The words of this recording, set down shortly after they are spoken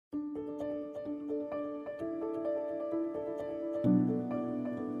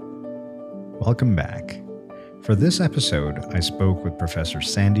Welcome back. For this episode, I spoke with Professor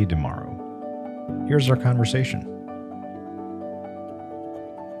Sandy DeMauro. Here's our conversation.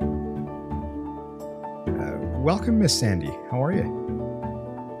 Welcome, Miss Sandy. How are you?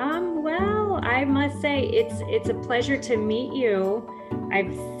 Well, I must say it's a pleasure to meet you.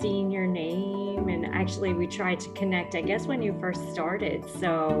 I've seen your name, and actually we tried to connect, I guess, when you first started.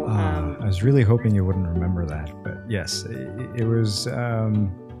 So I was really hoping you wouldn't remember that, but yes, it was.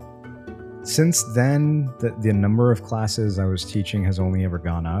 Since then, the number of classes I was teaching has only ever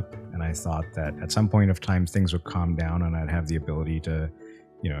gone up, and I thought that at some point of time things would calm down and I'd have the ability to,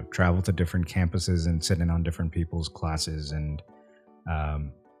 travel to different campuses and sit in on different people's classes. And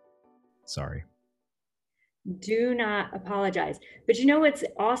sorry. do not apologize. But you know what's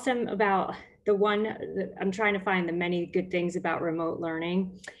awesome about I'm trying to find the many good things about remote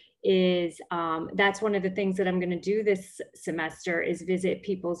learning is that's one of the things that I'm going to do this semester is visit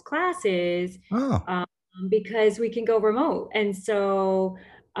people's classes Oh, because we can go remote. And so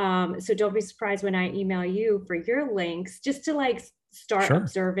don't be surprised when I email you for your links just to like start sure.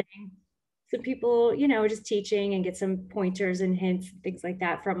 observing some people, just teaching and get some pointers and hints, things like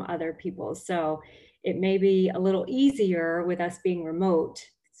that from other people. So it may be a little easier with us being remote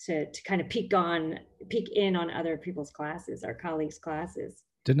to kind of peek in on other people's classes, our colleagues' classes.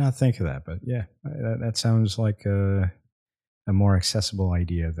 Did not think of that, but yeah, that sounds like a more accessible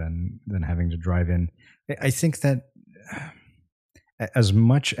idea than having to drive in. I think that as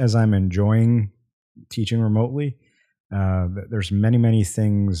much as I'm enjoying teaching remotely, there's many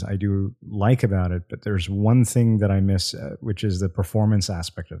things I do like about it, but there's one thing that I miss, which is the performance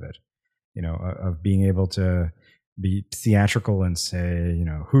aspect of it. Of being able to be theatrical and say,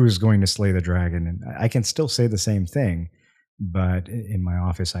 who's going to slay the dragon, and I can still say the same thing. But in my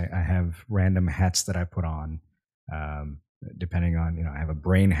office, I have random hats that I put on, depending on, I have a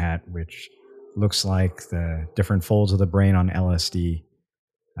brain hat, which looks like the different folds of the brain on LSD.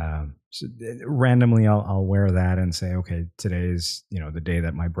 So randomly, I'll wear that and say, okay, today's, the day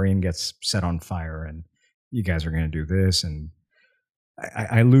that my brain gets set on fire and you guys are going to do this. And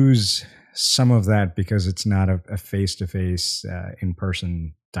I lose some of that because it's not a face-to-face,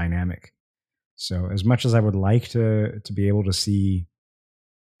 in-person dynamic. So as much as I would like to be able to see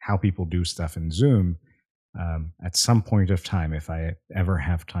how people do stuff in Zoom, at some point of time, if I ever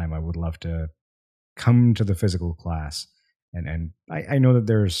have time, I would love to come to the physical class. And I know that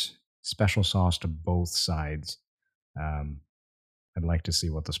there's special sauce to both sides. I'd like to see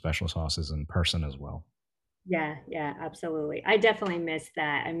what the special sauce is in person as well. Yeah, absolutely. I definitely miss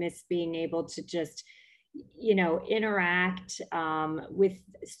that. I miss being able to just, interact with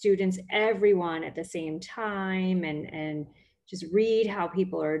students, everyone at the same time, and just read how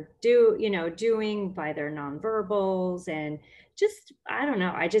people are doing by their nonverbals, and just, I don't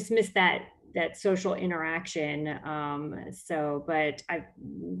know. I just miss that social interaction. But I've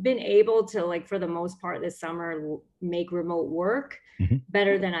been able to, like, for the most part this summer, make remote work Mm-hmm.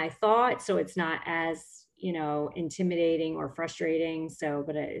 better than I thought. So it's not as, intimidating or frustrating. So,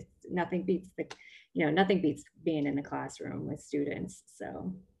 but nothing beats nothing beats being in the classroom with students.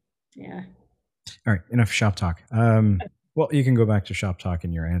 So, yeah. All right, enough shop talk. Well, you can go back to shop talk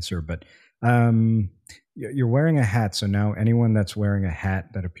in your answer, but you're wearing a hat. So now anyone that's wearing a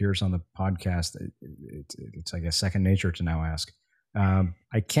hat that appears on the podcast, it's I guess second nature to now ask.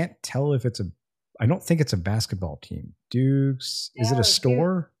 I can't tell if I don't think it's a basketball team. Dukes, is it a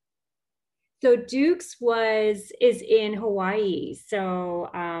store? So Duke's is in Hawaii. So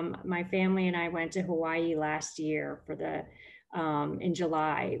my family and I went to Hawaii last year in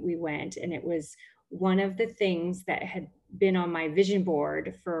July we went, and it was one of the things that had been on my vision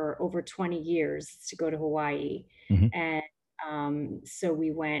board for over 20 years to go to Hawaii. Mm-hmm. And so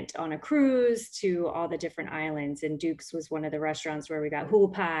we went on a cruise to all the different islands, and Duke's was one of the restaurants where we got hula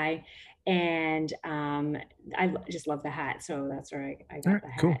pie. And I just love the hat, so that's where I got the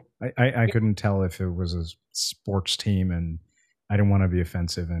hat. Cool. I couldn't tell if it was a sports team, and I didn't want to be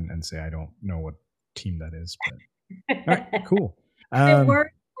offensive and say I don't know what team that is. But all right, cool. If it were a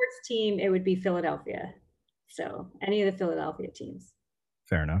sports team, it would be Philadelphia. So any of the Philadelphia teams.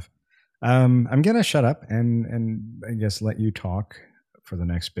 Fair enough. I'm gonna shut up and I guess let you talk for the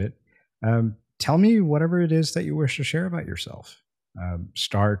next bit. Tell me whatever it is that you wish to share about yourself.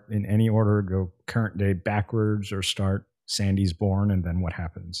 Start in any order, go current day backwards, or start Sandy's born and then what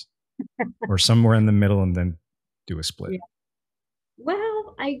happens, or somewhere in the middle and then do a split. Yeah.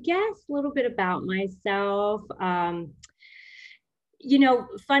 Well, I guess a little bit about myself.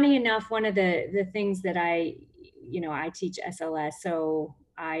 Funny enough, one of the things that I teach SLS. So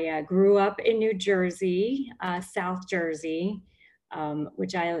I grew up in New Jersey, South Jersey.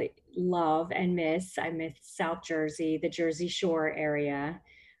 which I love and miss. I miss South Jersey, the Jersey Shore area.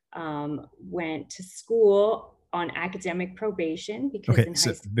 Went to school on academic probation because Okay, in high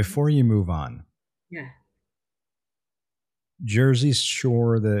so school, before you move on, yeah. Jersey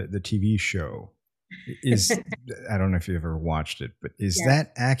Shore, the TV show, is, I don't know if you ever watched it, but is Yes.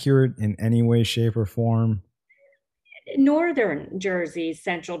 that accurate in any way, shape, or form? Northern Jersey,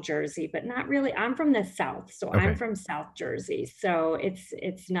 Central Jersey, but not really. I'm from the South, so I'm Okay, from South Jersey. So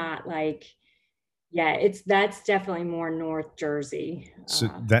it's not like, yeah, it's that's definitely more North Jersey. so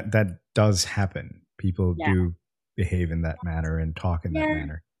that does happen. People Yeah, do behave in that manner and talk in that yeah,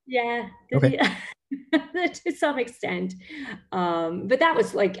 manner. yeah. Okay, To some extent, but that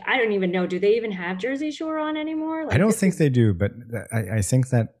was like I don't even know. Do they even have Jersey Shore on anymore? I Like don't this think was, they do, but I think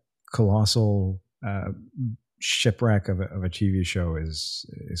that colossal shipwreck of a TV show is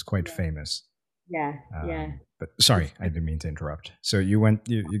quite yeah, famous. yeah, yeah. But sorry, It's I didn't mean to interrupt. So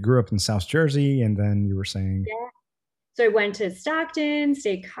you grew up in South Jersey, and then you were saying, yeah. So I went to Stockton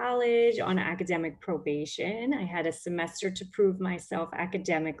State College on academic probation. I had a semester to prove myself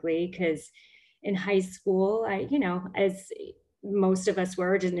academically because in high school, as most of us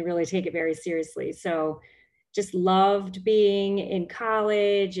were, didn't really take it very seriously. So just loved being in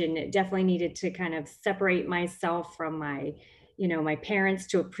college and definitely needed to kind of separate myself from my parents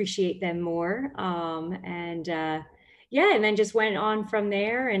to appreciate them more. Yeah, and then just went on from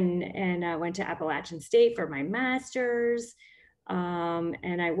there and went to Appalachian State for my master's.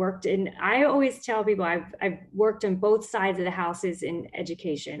 And I always tell people I've worked on both sides of the houses in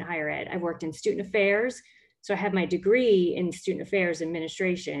education, higher ed. I've worked in student affairs. So I have my degree in student affairs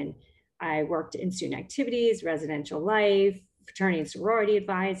administration. I worked in student activities, residential life, fraternity and sorority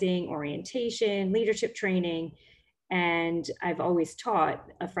advising, orientation, leadership training, and I've always taught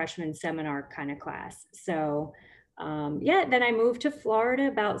a freshman seminar kind of class. So, yeah, then I moved to Florida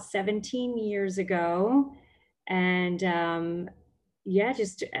about 17 years ago, and yeah,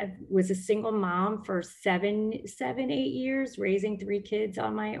 just was a single mom for 8 years, raising three kids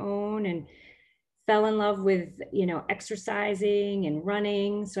on my own, and fell in love with exercising and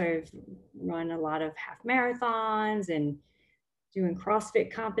running. So I've run a lot of half marathons and doing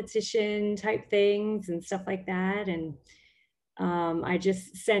CrossFit competition type things and stuff like that. And I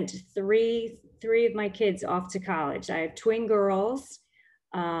just sent three of my kids off to college. I have twin girls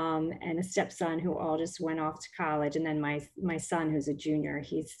and a stepson who all just went off to college, and then my son who's a junior.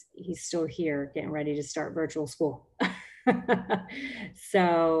 He's still here, getting ready to start virtual school.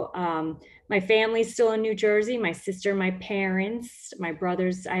 So my family's still in New Jersey. My sister, my parents, my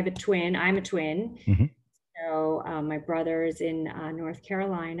brothers. I have a twin. I'm a twin. mhm. So my brother is in North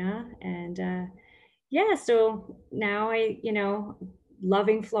Carolina, and yeah, so now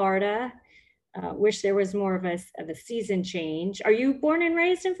loving Florida. Wish there was more of a season change. Are you born and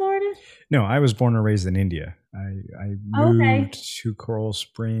raised in Florida? No, I was born and raised in India. I moved Okay, to Coral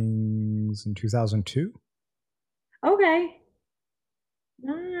Springs in 2002. okay,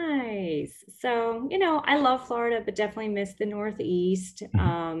 nice. So I love Florida, but definitely miss the Northeast.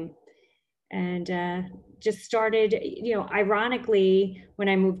 Mhm. And just started, ironically, when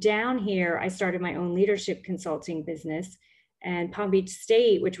I moved down here, I started my own leadership consulting business. And Palm Beach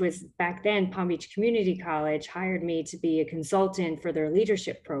State, which was back then Palm Beach Community College, hired me to be a consultant for their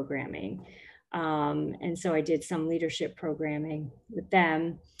leadership programming. And so I did some leadership programming with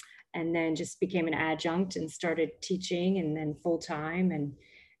them, and then just became an adjunct and started teaching, and then full time.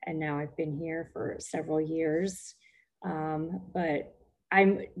 And now I've been here for several years. But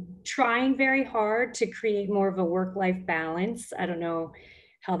I'm trying very hard to create more of a work-life balance. I don't know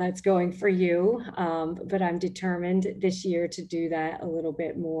how that's going for you, but I'm determined this year to do that a little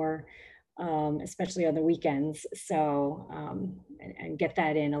bit more, especially on the weekends. So and get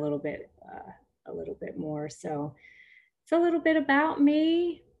that in a little bit more. So it's a little bit about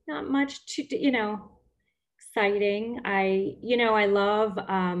me. Not much to exciting. I love,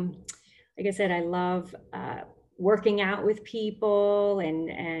 like I said, I love working out with people,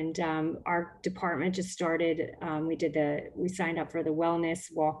 and our department just started. We signed up for the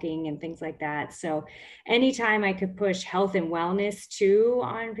wellness walking and things like that. So, anytime I could push health and wellness too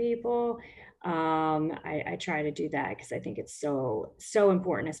on people, I try to do that because I think it's so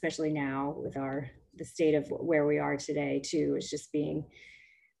important, especially now with the state of where we are today too. Is just being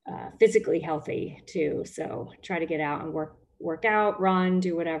physically healthy too. So try to get out and work out, run,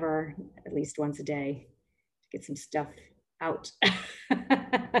 do whatever at least once a day to get some stuff out.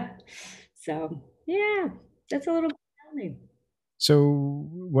 So yeah, that's a little bit about me. So,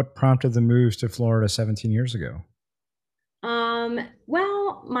 what prompted the move to Florida 17 years ago?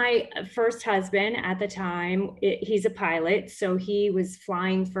 Well, my first husband at the time, he's a pilot, so he was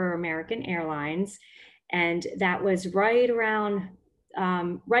flying for American Airlines, and that was right around,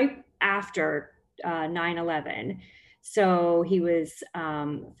 right after 9/11. So he was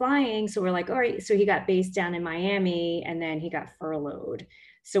flying. So we're like, all right. So he got based down in Miami, and then he got furloughed.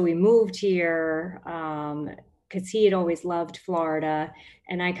 So we moved here because he had always loved Florida,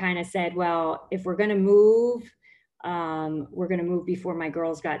 and I kind of said, well, if we're going to move before my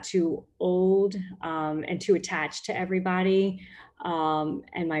girls got too old and too attached to everybody,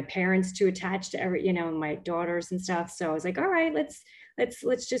 and my parents too attached to my daughters and stuff. So I was like, all right, let's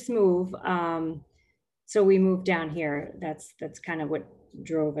just move. So we moved down here. That's kind of what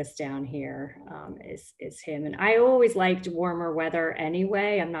drove us down here, is him. And I always liked warmer weather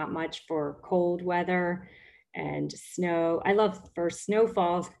anyway. I'm not much for cold weather and snow. I love first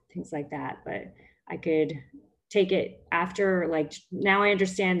snowfalls, things like that, but I could take it after, like, now I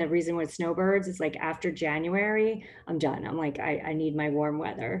understand the reason with snowbirds is like after January, I'm done. I'm like, I need my warm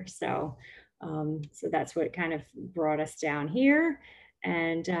weather. So that's what kind of brought us down here.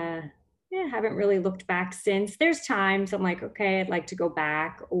 And yeah, haven't really looked back since. There's times I'm like, okay, I'd like to go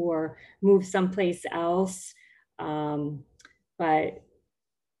back or move someplace else. Um, but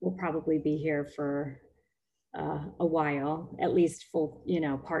we'll probably be here for a while, at least full,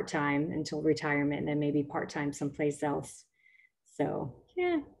 part-time until retirement, and then maybe part-time someplace else. So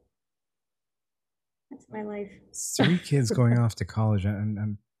yeah, that's my life. Three kids going off to college, and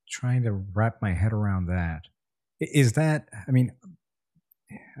I'm trying to wrap my head around that. Is that, I mean,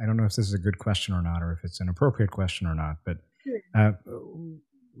 I don't know if this is a good question or not, or if it's an appropriate question or not, but uh,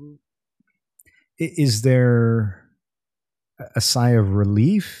 is there a sigh of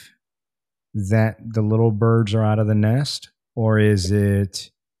relief that the little birds are out of the nest, or is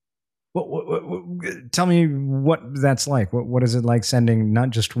it? Tell me what that's like. What is it like sending not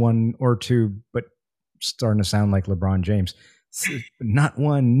just one or two, but starting to sound like LeBron James, not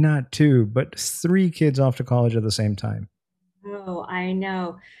one, not two, but three kids off to college at the same time? Oh, I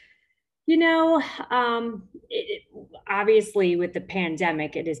know. You know, obviously with the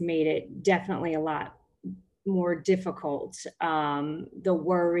pandemic, it has made it definitely a lot more difficult. The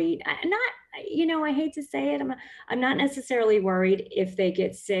worried, not, I hate to say it, I'm not necessarily worried if they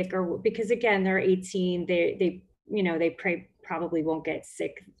get sick, or because again, they're 18, they probably won't get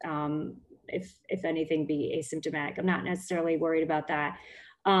sick. If anything, be asymptomatic. I'm not necessarily worried about that.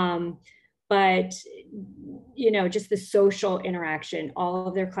 Um, but just the social interaction, all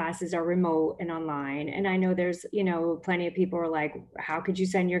of their classes are remote and online, and I know there's plenty of people are like, how could you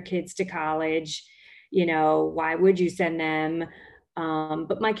send your kids to college? Why would you send them?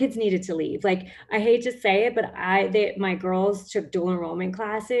 But my kids needed to leave. Like, I hate to say it, but my girls took dual enrollment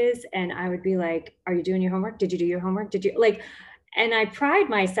classes, and I would be like, are you doing your homework? Did you do your homework? Did you, like, and I pride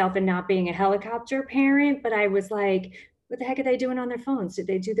myself in not being a helicopter parent, but I was like, what the heck are they doing on their phones? Did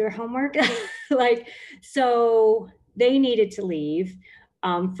they do their homework? Like, so they needed to leave.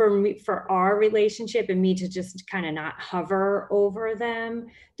 For me, for our relationship, and me to just kind of not hover over them.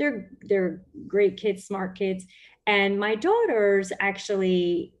 They're great kids, smart kids. And my daughters,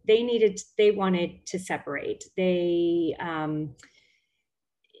 actually, they wanted to separate. They're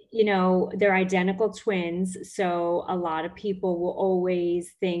identical twins. So a lot of people will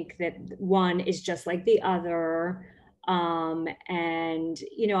always think that one is just like the other. And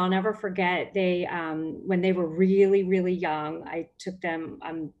I'll never forget, when they were really, really young, I took them,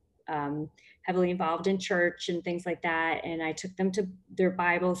 I'm heavily involved in church and things like that. And I took them to their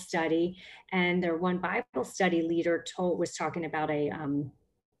Bible study, and their one Bible study leader was talking about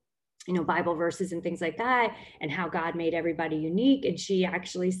Bible verses and things like that, and how God made everybody unique. And she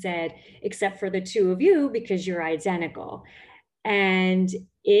actually said, except for the two of you, because you're identical. And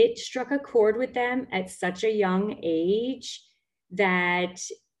it struck a chord with them at such a young age that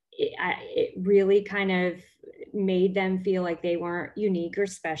it really kind of made them feel like they weren't unique or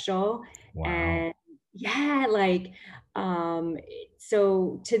special. Wow. And yeah, like,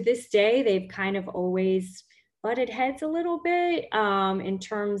 so to this day, they've kind of always butted heads a little bit, in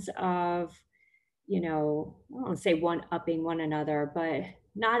terms of, I don't want to say one upping one another, but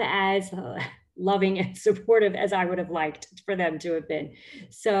not as loving and supportive as I would have liked for them to have been.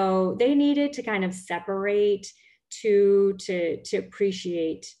 So they needed to kind of separate to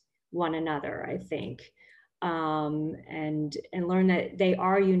appreciate one another, I think, and learn that they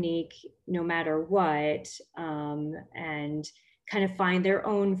are unique no matter what, and kind of find their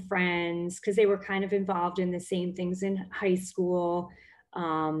own friends, because they were kind of involved in the same things in high school.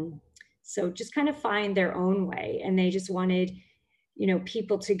 So just kind of find their own way, and they just wanted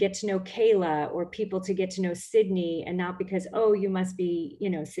people to get to know Kayla or people to get to know Sydney, and not because, oh, you must be,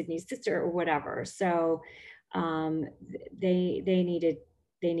 Sydney's sister or whatever. So they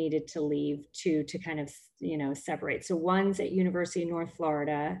needed to leave to kind of, separate. So one's at University of North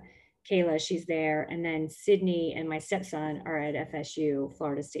Florida, Kayla, she's there, and then Sydney and my stepson are at FSU,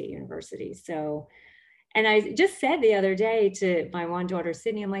 Florida State University. So, and I just said the other day to my one daughter,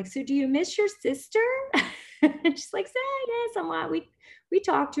 Sydney, I'm like, so do you miss your sister? And she's like, yeah, somewhat. We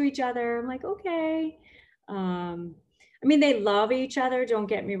talk to each other. I'm like, okay. I mean, they love each other. Don't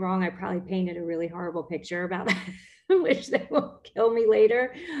get me wrong. I probably painted a really horrible picture about that, which they will kill me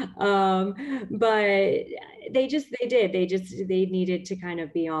later. But they needed to kind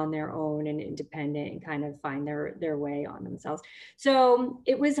of be on their own and independent and kind of find their way on themselves. So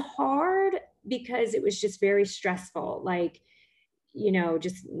it was hard because it was just very stressful. Like,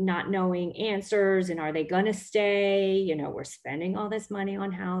 just not knowing answers, and are they going to stay? We're spending all this money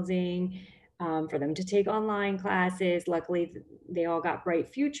on housing for them to take online classes. Luckily, they all got bright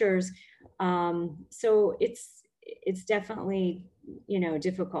futures. So it's definitely,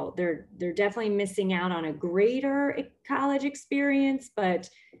 difficult. They're definitely missing out on a greater college experience, but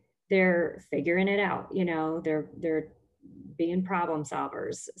they're figuring it out. They're being problem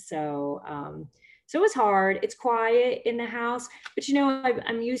solvers. So it was hard. It's quiet in the house, but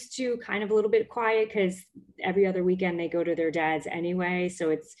I'm used to kind of a little bit quiet because every other weekend they go to their dad's anyway.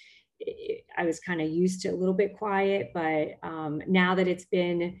 So I was kind of used to a little bit quiet, but now that it's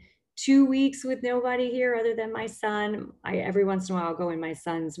been 2 weeks with nobody here other than my son, every once in a while I'll go in my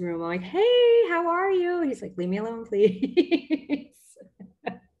son's room. I'm like, hey, how are you? He's like, leave me alone, please.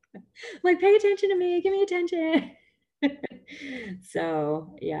 I'm like, pay attention to me, give me attention.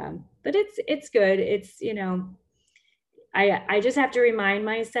 So yeah, but it's good. I just have to remind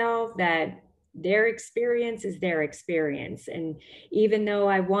myself that their experience is their experience. And even though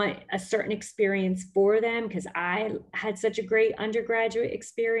I want a certain experience for them, because I had such a great undergraduate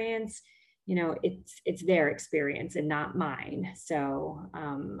experience, it's their experience and not mine. So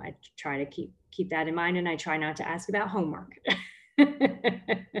I try to keep that in mind, and I try not to ask about homework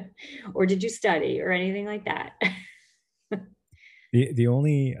or did you study or anything like that. The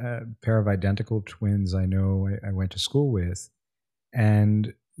only pair of identical twins I know I went to school with,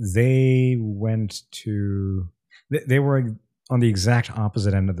 and they went to they were on the exact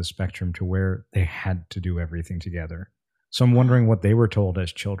opposite end of the spectrum to where they had to do everything together. So I'm wondering what they were told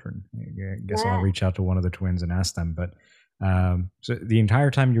as children. I guess I'll Yeah. reach out to one of the twins and ask them. But so the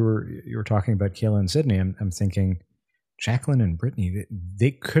entire time you were talking about Kayla and Sydney, I'm thinking Jacqueline and Brittany,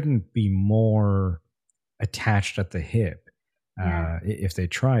 they couldn't be more attached at the hip Yeah. if they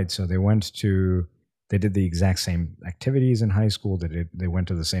tried. So they did the exact same activities in high school. They went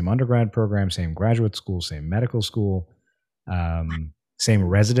to the same undergrad program, same graduate school, same medical school, same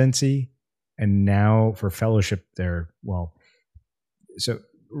residency, and now for fellowship, so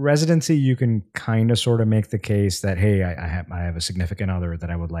residency you can kind of sort of make the case that hey, I have a significant other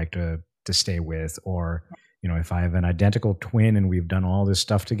that I would like to stay with, or if I have an identical twin and we've done all this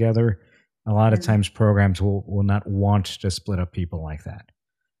stuff together, a lot of times programs will not want to split up people like that.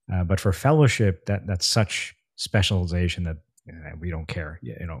 But for fellowship, that's such specialization that we don't care.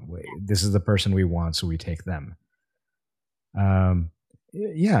 This is the person we want, so we take them.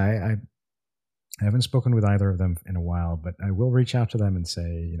 Yeah, I haven't spoken with either of them in a while, but I will reach out to them and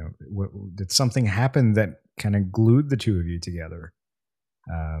say, did something happen that kind of glued the two of you together?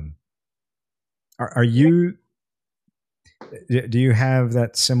 Are you? Do you have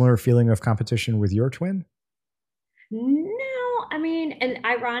that similar feeling of competition with your twin? No, I mean, and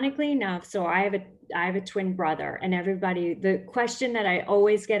ironically enough, so I have a twin brother, and the question that I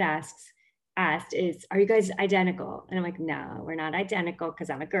always get asked is, are you guys identical? And I'm like, no, we're not identical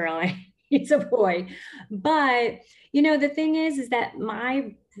because I'm a girl. He's a boy. But the thing is that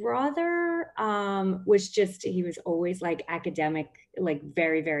my brother he was always like academic, like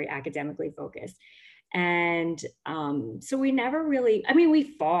very, very academically focused. And so we never really, I mean, we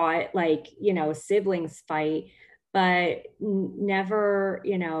fought, like, siblings fight, but never,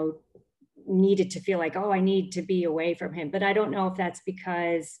 needed to feel like, oh, I need to be away from him. But I don't know if that's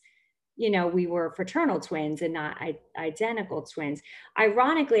because, we were fraternal twins and not identical twins.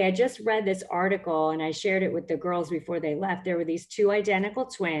 Ironically, I just read this article and I shared it with the girls before they left. There were these two identical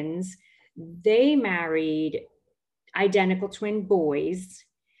twins. They married identical twin boys,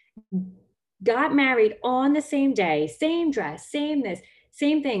 got married on the same day, same dress, same this,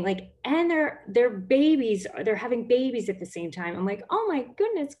 same thing. Like, and they're having babies at the same time. I'm like, oh my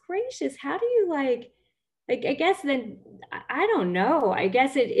goodness gracious, how do you like I guess then I don't know. I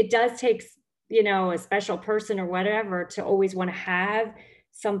guess it does take a special person or whatever to always want to have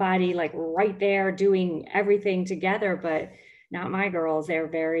somebody like right there doing everything together. But not my girls. They're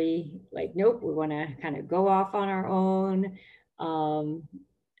very like, nope, we want to kind of go off on our own. Um,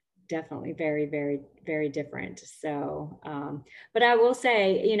 Definitely very, very, very different. So, but I will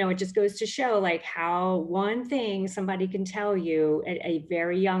say, it just goes to show like how one thing somebody can tell you at a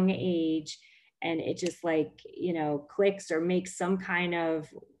very young age, and it just like, clicks or makes some kind of,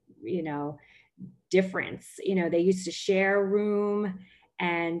 you know, difference. They used to share a room,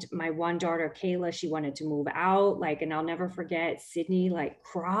 and my one daughter, Kayla, she wanted to move out. Like, and I'll never forget, Sydney like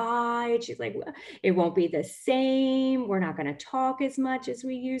cried. She's like, "Well, it won't be the same. We're not going to talk as much as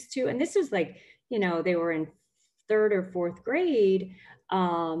we used to." And this was like, they were in third or fourth grade.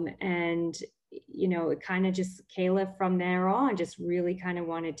 And, it kind of just, Kayla from there on just really kind of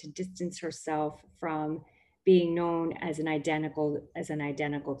wanted to distance herself from being known as an identical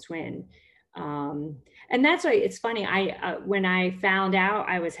twin. um, and that's why it's funny. I When I found out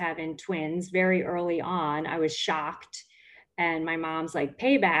I was having twins very early on, I was shocked. And my mom's like,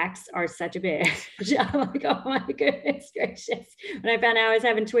 paybacks are such a bitch. I'm like, oh my goodness gracious. When I found out I was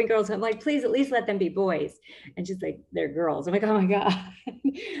having twin girls, I'm like, please at least let them be boys. And she's like, they're girls. I'm like, oh my God.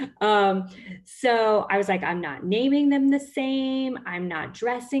 So I was like, I'm not naming them the same. I'm not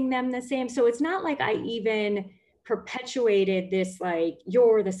dressing them the same. So it's not like I even perpetuated this, like,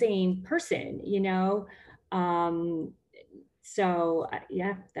 you're the same person, so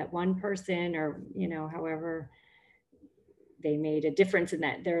yeah, that one person, or however they made a difference in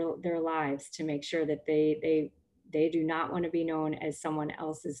their lives to make sure that they do not want to be known as someone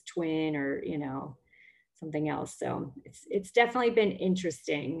else's twin, or something else. So it's definitely been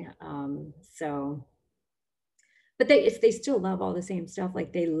interesting. So but they still love all the same stuff.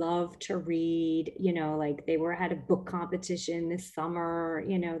 Like, they love to read, like they were had a book competition this summer.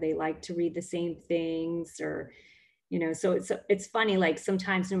 They like to read the same things, or so it's funny, like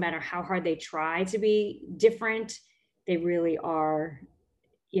sometimes no matter how hard they try to be different, they really are,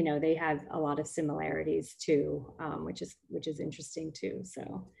 they have a lot of similarities too, which is interesting too.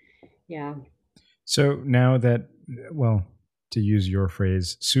 So yeah. So now that, well, to use your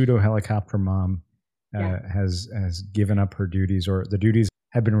phrase, pseudo helicopter mom Yeah. has given up her duties, or the duties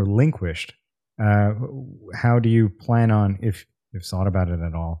have been relinquished, uh, how do you plan on, if you've thought about it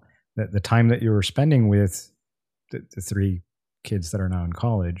at all, that the time that you were spending with the three kids that are now in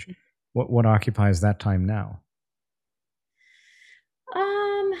college, what occupies that time now?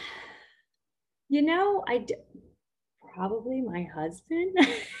 um Probably my husband.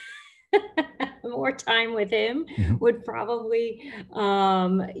 More time with him Mhm. would probably,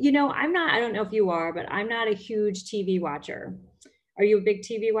 I don't know if you are, but I'm not a huge TV watcher. Are you a big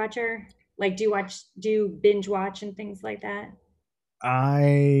TV watcher? Like, do you binge watch and things like that?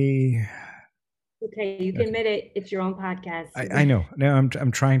 I Okay, you can okay. admit it. It's your own podcast. I know. Now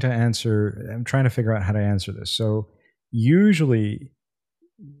I'm trying to answer. I'm trying to figure out how to answer this. So usually,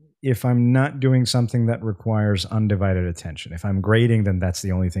 if I'm not doing something that requires undivided attention, if I'm grading, then that's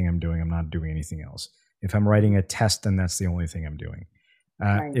the only thing I'm doing. I'm not doing anything else. If I'm writing a test, then that's the only thing I'm doing.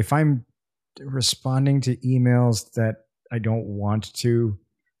 Right. If I'm responding to emails that I don't want to,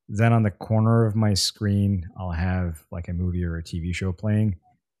 then on the corner of my screen, I'll have like a movie or a TV show playing.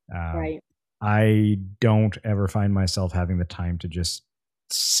 Um, Right. I don't ever find myself having the time to just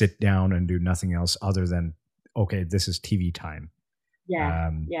sit down and do nothing else other than, okay, this is TV time. Yeah.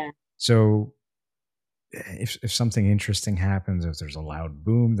 Um, Yeah. so if something interesting happens, if there's a loud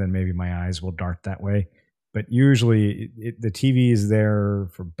boom, then maybe my eyes will dart that way. But usually, the TV is there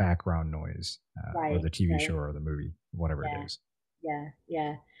for background noise, or Right. the TV Right. show or the movie, whatever it Yeah. is. Yeah,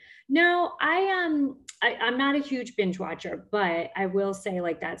 yeah. No, I'm not a huge binge watcher, but I will say,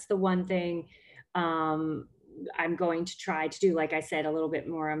 like, that's the one thing um I'm going to try to do. Like I said, a little bit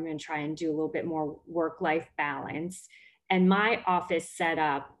more. I'm going to try and do a little bit more work-life balance. And my office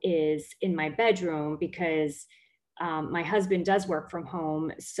setup is in my bedroom because my husband does work from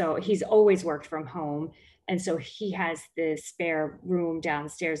home. So he's always worked from home. And so he has the spare room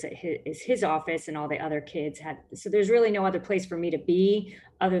downstairs that is his office, and all the other kids have. So there's really no other place for me to be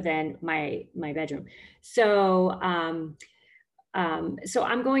other than my bedroom. So so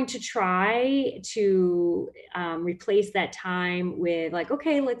I'm going to try to replace that time with, like,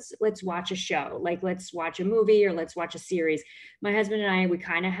 okay, let's watch a show, like let's watch a movie or let's watch a series. My husband and I, we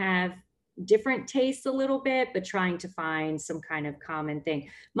kind of have different tastes a little bit, but trying to find some kind of common thing.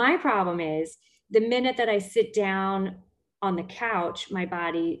 My problem is the minute that I sit down on the couch, my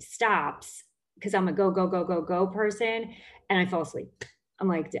body stops because I'm a go go go go go person, and I fall asleep. I'm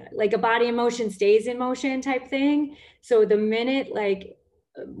like a body in motion stays in motion type thing. So the minute, like,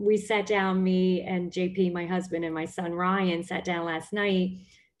 we sat down, me and JP, my husband, and my son Ryan sat down last night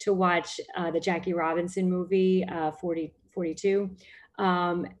to watch the Jackie Robinson movie, 42.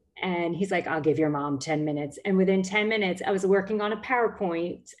 Um, and he's like, I'll give your mom 10 minutes. And within 10 minutes, I was working on a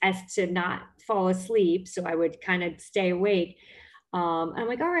PowerPoint as to not fall asleep. So I would kind of stay awake. I'm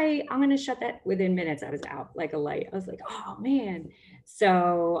like, all right, I'm going to shut that. Within minutes, I was out like a light. I was like, oh man.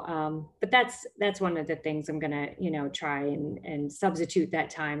 So, but that's one of the things I'm going to, try and substitute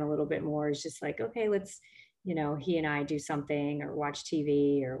that time a little bit more, is just like, okay, let's, he and I do something or watch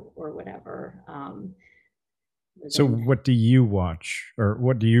TV or whatever. So, Within, what do you watch, or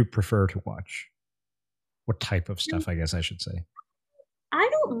what do you prefer to watch? What type of stuff, I guess I should say? I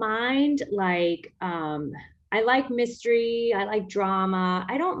don't mind like, I like mystery, I like drama.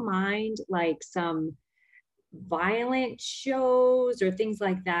 I don't mind like some violent shows or things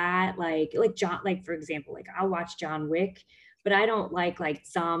like that, like John, like for example, like I'll watch John Wick, but I don't like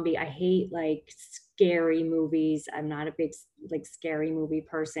zombie. I hate like scary movies. I'm not a big like scary movie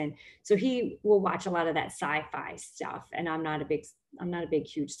person. So he will watch a lot of that sci-fi stuff, and I'm not a big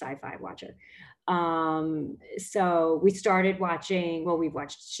huge sci-fi watcher. So we started watching, well, we've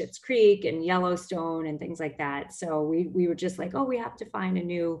watched Schitt's Creek and Yellowstone and things like that. So we were just like, oh, we have to find a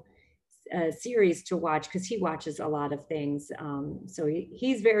new series to watch, because he watches a lot of things. So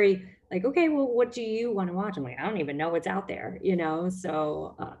he's very like, okay, well, what do you want to watch? I'm like, I don't even know what's out there,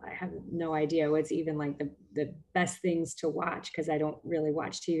 so I have no idea what's even like the best things to watch, because I don't really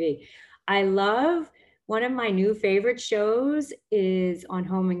watch TV. I love, one of my new favorite shows is on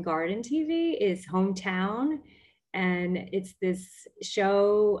Home and Garden TV, is Hometown. And it's this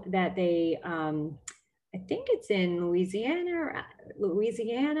show that they, I think it's in Louisiana,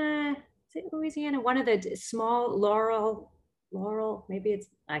 Louisiana, is it Louisiana? One of the small Laurel, maybe it's,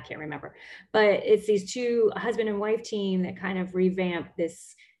 I can't remember, but it's these two, a husband and wife team, that kind of revamp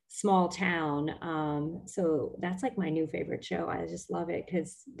this small town. So that's like my new favorite show. I just love it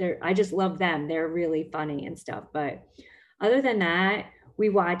because I just love them. They're really funny and stuff. But other than that, we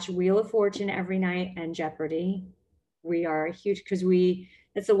watch Wheel of Fortune every night and Jeopardy. We are huge, because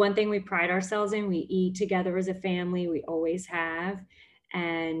that's the one thing we pride ourselves in. We eat together as a family. We always have.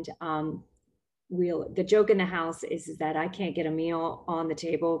 And the joke in the house is that I can't get a meal on the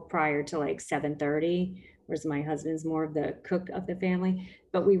table prior to like 7:30, whereas my husband's more of the cook of the family.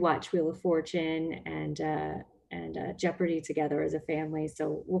 But we watch Wheel of Fortune and Jeopardy together as a family.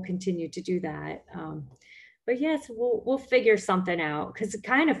 So we'll continue to do that. But yes, we'll figure something out, because it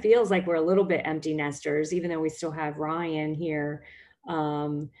kind of feels like we're a little bit empty nesters, even though we still have Ryan here.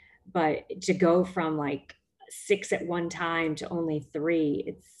 Um, but to go from like six at one time to only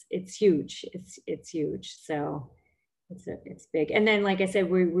three, it's huge. It's huge. So it's big. And then, like I said,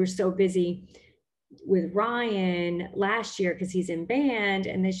 we're so busy with Ryan last year because he's in band,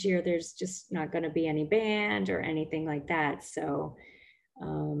 and this year there's just not going to be any band or anything like that. So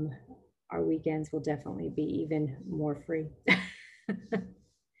um, our weekends will definitely be even more free. A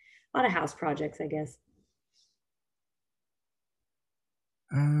lot of house projects, I guess.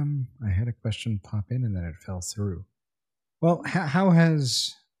 I had a question pop in and then it fell through. Well, how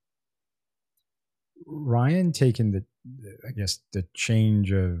has Ryan taken I guess, the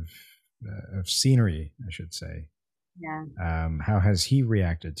change of scenery, I should say? Yeah. How has he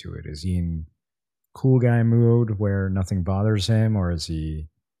reacted to it? Is he in cool guy mode where nothing bothers him, or has he?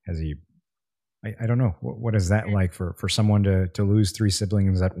 I don't know. What is that like for someone to lose three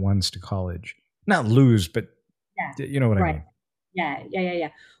siblings at once to college? Not lose, but Yeah. you know what I Right. mean. Yeah.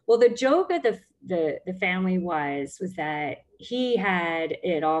 Well, the joke of the family was that he had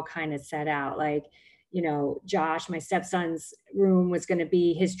it all kind of set out. Like, Josh, my stepson's room, was going to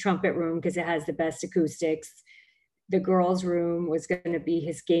be his trumpet room because it has the best acoustics. The girls' room was going to be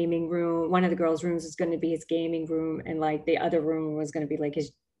his gaming room. One of the girls' rooms was going to be his gaming room, and like the other room was going to be like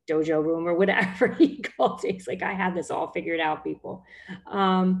his dojo room or whatever he called it. He's like, I have this all figured out, people.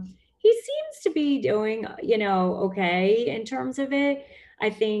 He seems to be doing, okay in terms of it.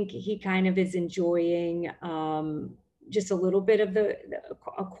 I think he kind of is enjoying just a little bit of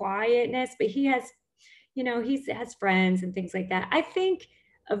a quietness, but he has, he has friends and things like that. I think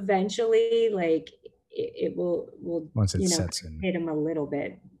eventually, like it will, Once it sets in. hit him a little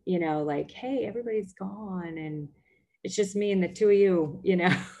bit, like, hey, everybody's gone and it's just me and the two of you.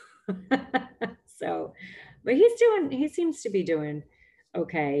 So, but he seems to be doing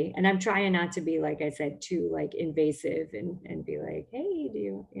okay. And I'm trying not to be, like I said, too like invasive and be like, hey,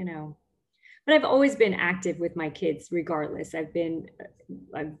 do but I've always been active with my kids regardless. I've been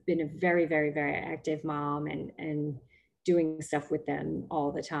a very, very, very active mom and doing stuff with them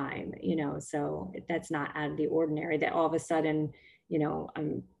all the time, so that's not out of the ordinary that all of a sudden,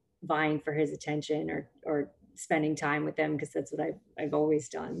 I'm vying for his attention or spending time with them, because that's what I've always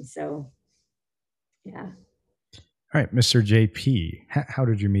done. So yeah. All right, Mr. JP, how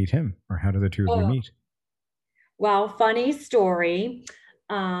did you meet him, or how did the two of you Oh, meet? well, funny story.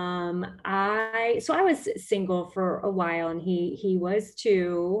 I was single for a while, and he was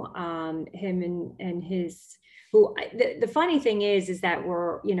too. Him and his the funny thing is that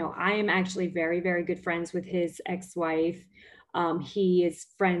I am actually very, very good friends with his ex-wife. He is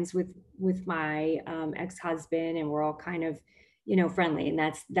friends with my ex-husband, and we're all kind of, friendly, and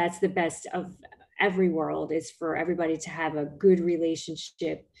that's the best of every world, is for everybody to have a good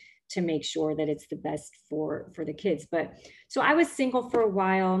relationship, to make sure that it's the best for the kids. But so I was single for a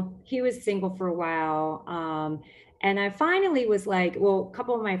while, he was single for a while, and I finally was like, well, a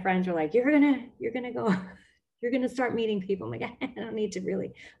couple of my friends were like, you're gonna go you're gonna start meeting people. I'm like, I don't need to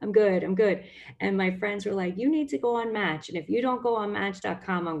really, I'm good. And my friends were like, you need to go on Match, and if you don't go on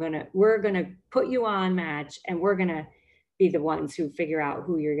Match.com, we're gonna put you on Match, and we're gonna be the ones who figure out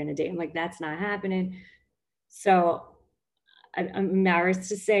who you're gonna date. I'm like, that's not happening. So I'm embarrassed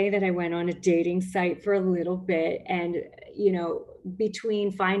to say that I went on a dating site for a little bit, and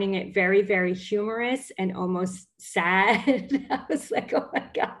between finding it very, very humorous and almost sad, I was like, oh my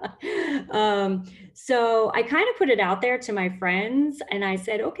God. So I kind of put it out there to my friends, and I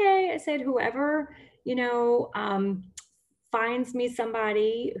said, okay, I said, whoever, finds me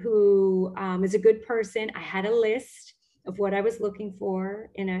somebody who is a good person. I had a list of what I was looking for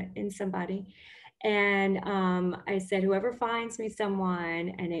in somebody. And I said, whoever finds me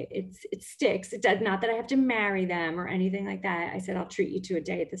someone, and it sticks, it does not that I have to marry them or anything like that. I said, I'll treat you to a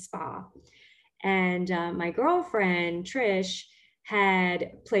day at the spa. And my girlfriend, Trish,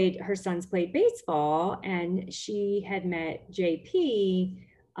 her sons played baseball, and she had met JP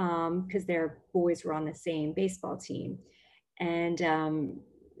because their boys were on the same baseball team. And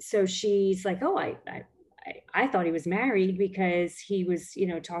so she's like, oh, I thought he was married, because he was,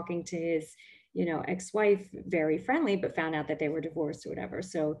 talking to his, ex-wife, very friendly, but found out that they were divorced or whatever.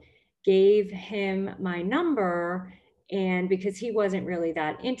 So gave him my number. And because he wasn't really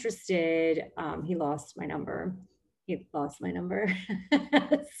that interested, he lost my number.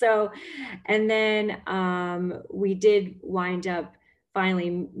 So, and then we did wind up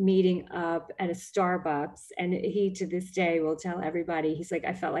finally meeting up at a Starbucks. And he, to this day, will tell everybody, he's like,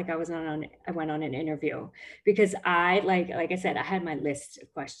 I felt like I went on an interview, because like I said, I had my list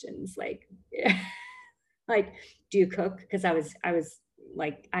of questions, like, like, do you cook? Because I was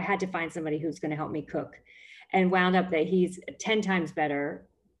like, I had to find somebody who's going to help me cook, and wound up that he's 10 times better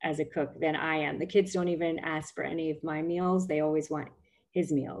as a cook than I am. The kids don't even ask for any of my meals. They always want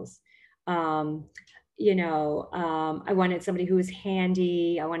his meals. Um, I wanted somebody who was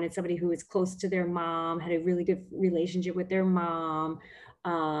handy. I wanted somebody who was close to their mom, had a really good relationship with their mom,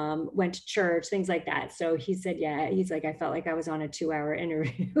 went to church, things like that. So he said, yeah, he's like, I felt like I was on a 2-hour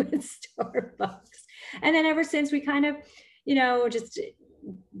interview at Starbucks. And then ever since, we kind of, just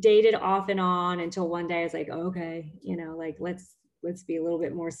dated off and on, until one day I was like, oh, okay, like, let's be a little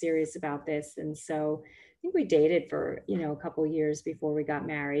bit more serious about this. And so I think we dated for, a couple of years before we got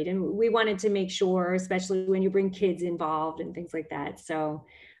married, and we wanted to make sure, especially when you bring kids involved and things like that. So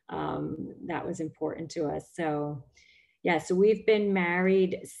that was important to us. So yeah, so we've been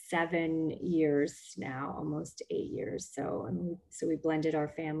married 7 years now, almost 8 years. So, so we blended our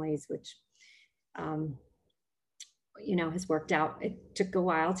families, which um, has worked out. It took a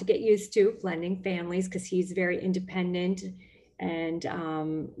while to get used to blending families, because he's very independent, and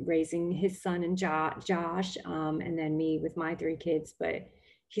raising his son and Josh, and then me with my 3 kids. But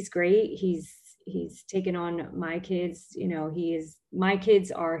he's great. He's taken on my kids. My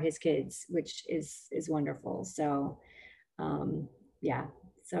kids are his kids, which is wonderful. So yeah,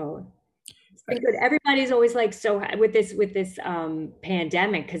 so it's been good. Everybody's always like, so with this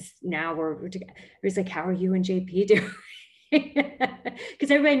pandemic, because now we're together, it's like, how are you and JP doing?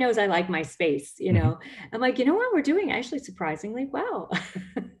 Because everybody knows I like my space. I'm like, you know what, we're doing actually surprisingly well.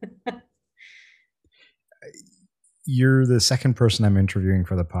 You're the second person I'm interviewing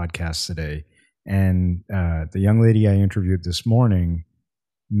for the podcast today. And the young lady I interviewed this morning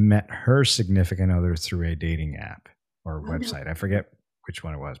met her significant other through a dating app or website. I forget which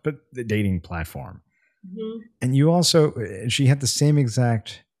one it was, but the dating platform. Mm-hmm. And you also, she had the same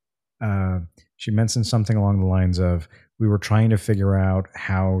exact, she mentioned something along the lines of, we were trying to figure out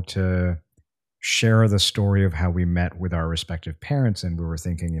how to share the story of how we met with our respective parents. And we were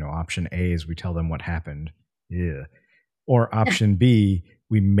thinking, option A is we tell them what happened. Yeah. Or option B,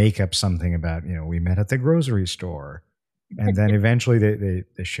 we make up something about, we met at the grocery store. And then eventually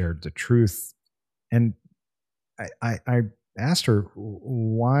they shared the truth. And I asked her,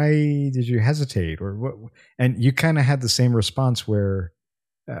 why did you hesitate, or what? And you kind of had the same response where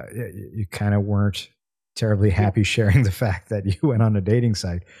you kind of weren't terribly Yeah. happy sharing the fact that you went on a dating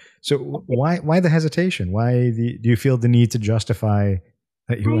site. So why the hesitation? Do you feel the need to justify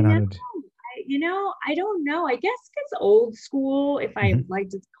that you I went know. on a? I don't know. I guess because old school, if I Mhm. like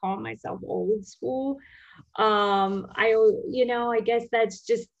to call myself old school, I, I guess that's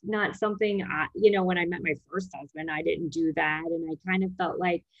just not something when I met my first husband, I didn't do that. And I kind of felt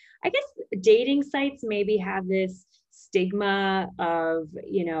like, I guess dating sites maybe have this stigma of,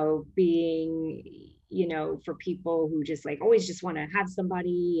 being, for people who just like always just want to have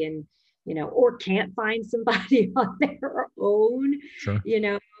somebody and, or can't find somebody on their own, Sure. you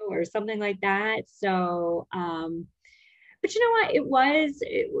know, or something like that. So, but you know what?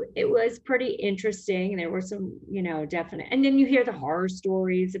 It was pretty interesting. There were some, definite, and then you hear the horror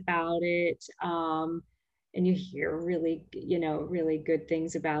stories about it. And you hear really, really good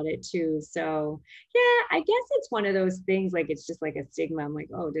things about it too. So yeah, I guess it's one of those things, like it's just like a stigma. I'm like,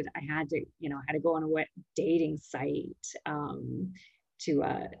 oh, did I had to, I had to go on a wet dating site to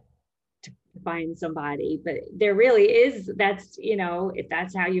find somebody, but there really is, that's, if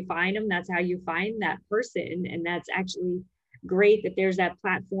that's how you find them, that's how you find that person. And that's actually great that there's that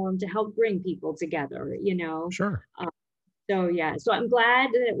platform to help bring people together. Sure. um, so yeah, so I'm glad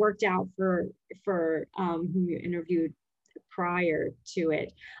that it worked out for whom you interviewed prior to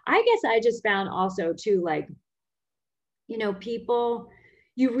it. I guess I just found also too, like, people,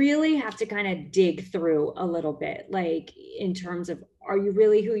 you really have to kind of dig through a little bit, like in terms of, are you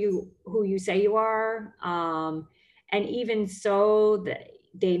really who you say you are? And even so, that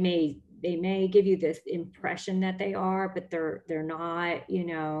they may give you this impression that they are, but they're not.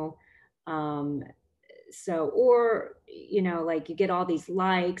 um so, or like you get all these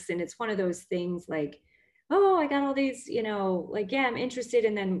likes, and it's one of those things like, oh, I got all these, like, yeah, I'm interested,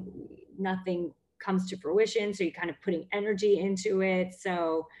 and then nothing comes to fruition, so you're kind of putting energy into it.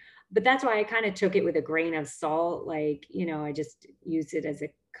 So, but that's why I kind of took it with a grain of salt, like, I just used it as a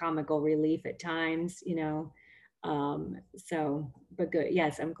comical relief at times. So, but good,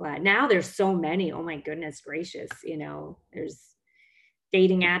 yes, I'm glad. Now there's so many, oh my goodness gracious, there's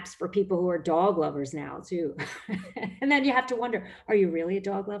dating apps for people who are dog lovers now too. And then you have to wonder, are you really a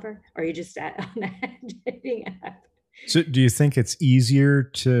dog lover? Or are you just on that dating app? So, do you think it's easier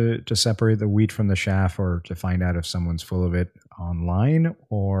to separate the wheat from the chaff, or to find out if someone's full of it online,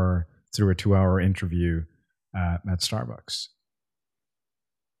 or through a 2 hour interview at Starbucks?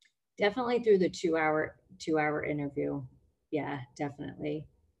 Definitely through the 2 hour interview. Yeah, definitely.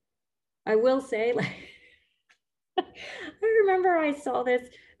 I will say, like, I remember I saw this.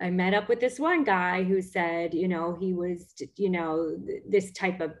 I met up with this one guy who said, he was, this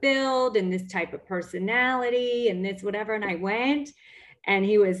type of build and this type of personality and this whatever. And I went, and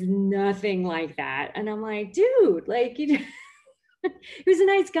he was nothing like that. And I'm like, dude, like, he was a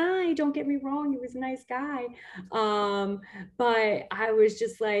nice guy. Don't get me wrong. He was a nice guy. Um, but I was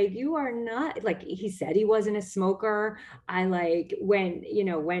just like, you are not, like, he said he wasn't a smoker. I like went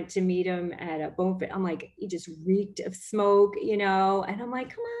to meet him at a bone fit. I'm like, he just reeked of smoke. And I'm like,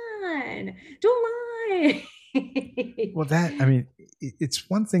 come on, don't lie. Well, I mean, it's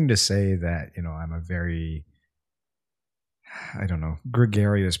one thing to say that, I'm a very, I don't know,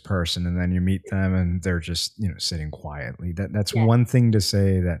 gregarious person, and then you meet them and they're just, sitting quietly. That's Yeah, one thing to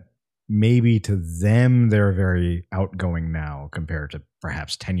say, that maybe to them they're very outgoing now compared to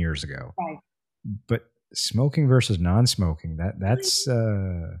perhaps 10 years ago. right. But smoking versus non-smoking, that's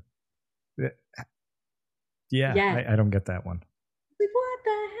eh, yeah, Yeah. I don't get that one. Like, what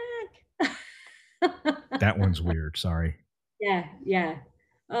the heck? That one's weird. Sorry. Yeah, yeah.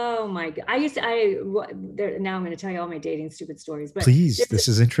 Oh my God. I used to, I, there, now I'm going to tell you all my dating stupid stories, but Please, there's this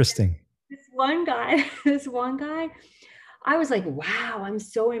is interesting. this one guy, this one guy, I was like, wow, I'm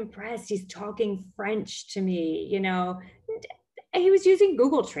so impressed. He's talking French to me. And he was using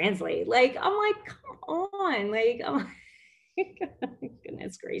Google Translate. Like, I'm like, come on. Like, I'm like,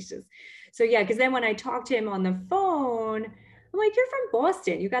 goodness gracious. So yeah, because then when I talked to him on the phone, I'm like, you're from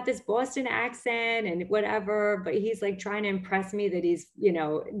Boston. You got this Boston accent and whatever. But he's like trying to impress me that he's,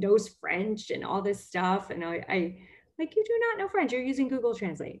 knows French and all this stuff. And I like, you do not know French. You're using Google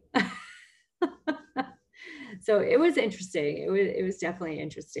Translate. So it was interesting. It was definitely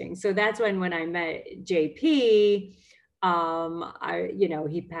interesting. So that's when I met JP.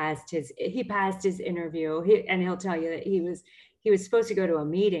 He passed his interview. And he'll tell you that he was supposed to go to a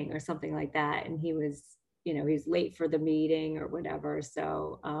meeting or something like that, and he's late for the meeting or whatever.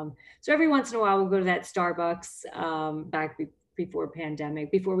 So every once in a while we'll go to that Starbucks back before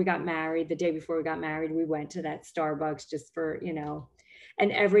pandemic. Before we got married, the day before we got married, we went to that Starbucks just for,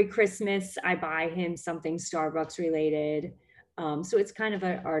 and every Christmas I buy him something Starbucks related. So it's kind of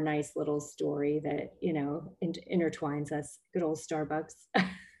our nice little story that, intertwines us. Good old Starbucks.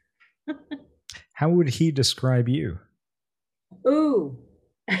 How would he describe you? Ooh,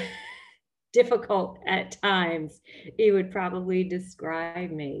 difficult at times. He would probably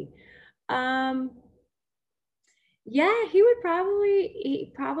describe me. Um, yeah,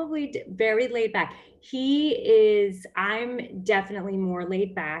 very laid back. I'm definitely more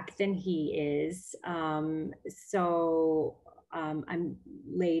laid back than he is. I'm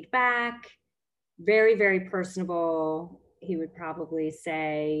laid back, very, very personable. He would probably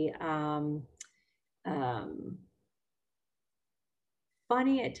say, um,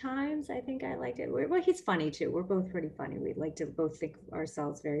 funny at times. I think I liked it. Well, he's funny too. We're both pretty funny. We like to both think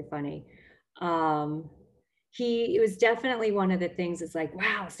ourselves very funny. Um, it was definitely one of the things. It's like,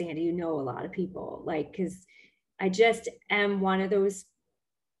 wow, Sandy, you know a lot of people. Like, because I just am one of those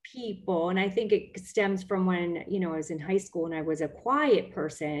people, and I think it stems from when I was in high school and I was a quiet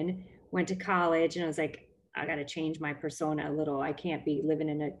person. Went to college, and I was like, I got to change my persona a little. I can't be living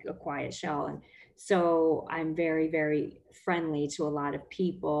in a quiet shell. And so I'm very, very friendly to a lot of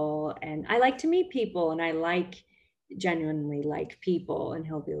people, and I like to meet people, and I genuinely like people. And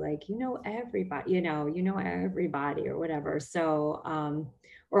he'll be like, everybody, everybody or whatever. So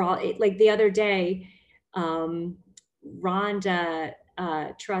like the other day, um Rhonda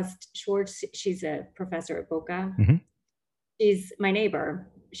Trust Schwartz, she's a professor at Boca. Mm-hmm. She's my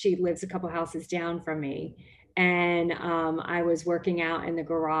neighbor. She lives a couple houses down from me. And I was working out in the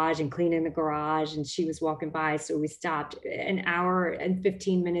garage and cleaning the garage, and she was walking by. So we stopped. An hour and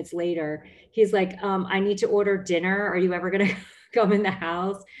 15 minutes later, he's like, I need to order dinner. Are you ever going to come in the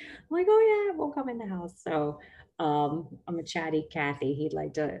house? I'm like, oh, yeah, we'll come in the house. So I'm a chatty Cathy, he'd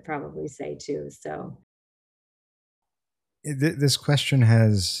like to probably say too. So This question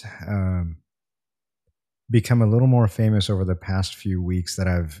has become a little more famous over the past few weeks that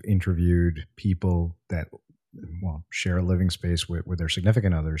I've interviewed people that, well, share a living space with their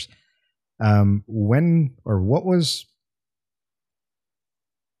significant others. When or what was,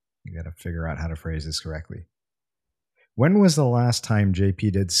 you got to figure out how to phrase this correctly. When was the last time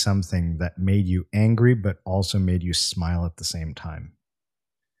JP did something that made you angry but also made you smile at the same time?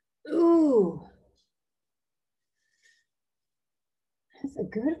 ooh, that's a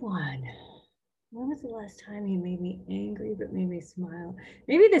good one. When was the last time he made me angry but made me smile?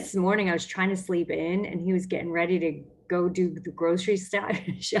 Maybe this morning I was trying to sleep in and he was getting ready to go do the grocery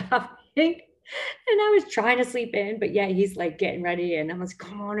shopping. And I was trying to sleep in, but yeah, he's like getting ready. And I was,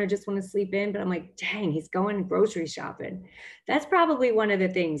 come on, I just want to sleep in. But I'm like, dang, he's going grocery shopping. That's probably one of the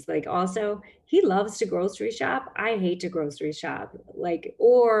things. Like, also, he loves to grocery shop. I hate to grocery shop.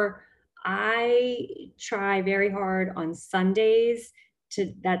 Or I try very hard on Sundays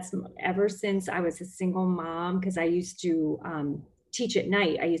that's ever since I was a single mom, because I used to teach at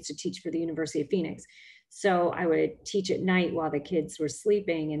night. I used to teach for the University of Phoenix. So I would teach at night while the kids were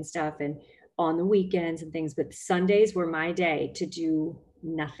sleeping and stuff, and on the weekends and things. But Sundays were my day to do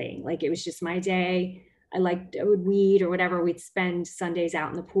nothing. Like, it was just my day. I would weed or whatever. We'd spend Sundays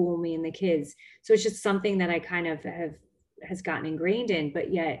out in the pool, me and the kids. So it's just something that I kind of has gotten ingrained in.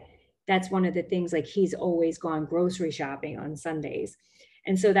 But yet that's one of the things, like, he's always gone grocery shopping on Sundays.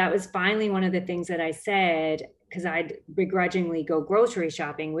 And so that was finally one of the things that I said, because I'd begrudgingly go grocery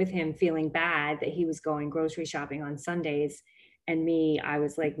shopping with him, feeling bad that he was going grocery shopping on Sundays. And me, I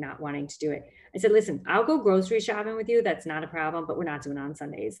was like not wanting to do it. I said, listen, I'll go grocery shopping with you. That's not a problem, but we're not doing it on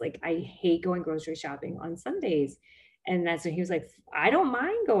Sundays. Like, I hate going grocery shopping on Sundays. And that's when he was like, I don't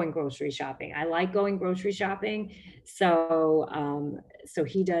mind going grocery shopping. I like going grocery shopping. So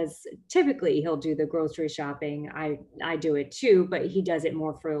he does, typically he'll do the grocery shopping. I do it too, but he does it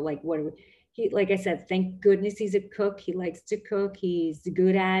more for like, like I said, thank goodness he's a cook. He likes to cook. He's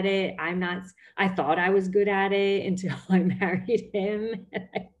good at it. I'm not, I thought I was good at it until I married him. And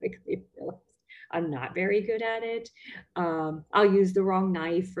I quickly realized I'm not very good at it. I'll use the wrong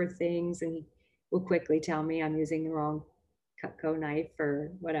knife for things, and he will quickly tell me I'm using the wrong Cutco knife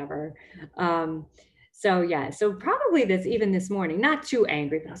or whatever. So yeah, so probably even this morning, not too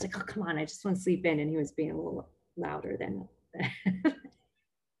angry, but I was like, oh, come on, I just want to sleep in. And he was being a little louder than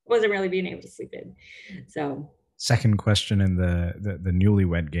wasn't really being able to sleep in. So second question in the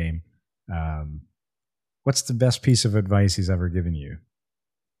newlywed game. What's the best piece of advice he's ever given you?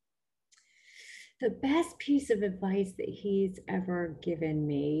 The best piece of advice that he's ever given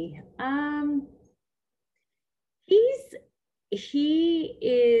me. He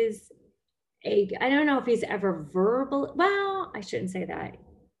is I don't know if he's ever verbal. Well, I shouldn't say that.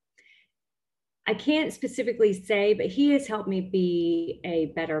 I can't specifically say, but he has helped me be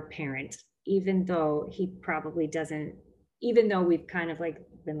a better parent, even though he probably doesn't, even though we've kind of like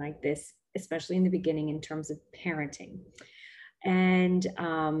been like this, especially in the beginning in terms of parenting. And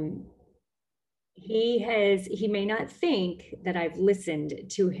he may not think that I've listened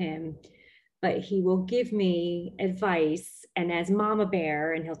to him, but he will give me advice. And as Mama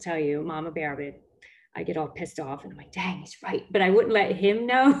Bear, and he'll tell you, Mama Bear, I get all pissed off and I'm like, dang, he's right. But I wouldn't let him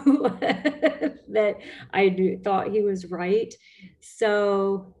know that thought he was right.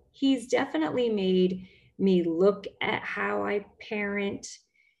 So he's definitely made me look at how I parent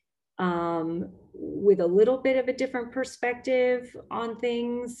with a little bit of a different perspective on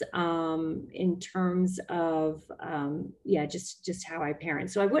things in terms of yeah, just how I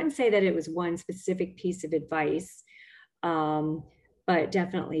parent. So I wouldn't say that it was one specific piece of advice, but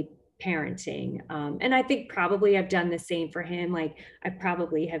definitely parenting. And I think probably I've done the same for him. Like I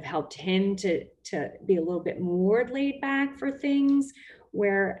probably have helped him to be a little bit more laid back for things,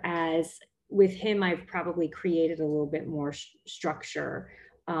 whereas with him I've probably created a little bit more structure,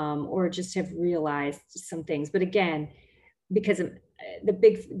 or just have realized some things. But again, because of the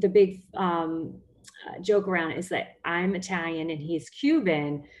big joke around is that I'm Italian and he's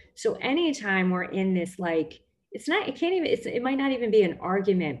Cuban. So anytime we're in this, like, it can't even, it might not even be an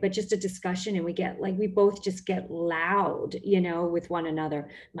argument, but just a discussion. And we both just get loud, with one another.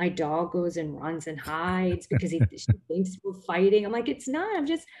 My dog goes and runs and hides because she thinks we're fighting. I'm like, it's not,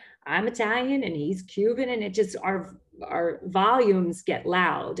 I'm Italian and he's Cuban. And it just, our volumes get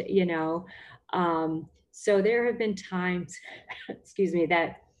loud. So there have been times, excuse me,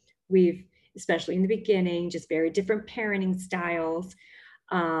 that we've, especially in the beginning, just very different parenting styles.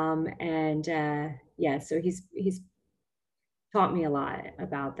 And yeah, so he's taught me a lot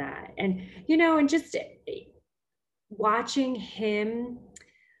about that. And just watching him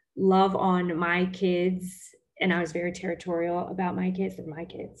love on my kids. And I was very territorial about my kids. They're my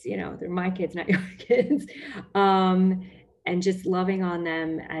kids, they're my kids, not your kids. And just loving on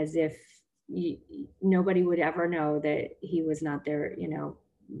them as if nobody would ever know that he was not their,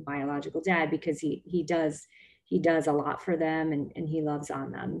 biological dad, because he does a lot for them, and he loves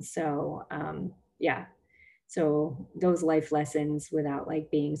on them. So yeah, so those life lessons, without like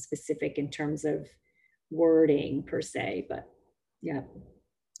being specific in terms of wording per se, but yeah.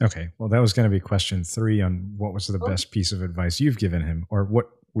 Okay, well, that was going to be question 3 on what was the best piece of advice you've given him, or what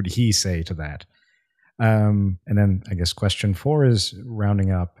would he say to that? And then I guess question 4 is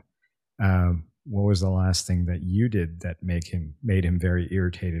rounding up. What was the last thing that you did that made him very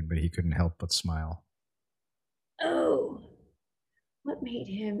irritated, but he couldn't help but smile? Oh, what made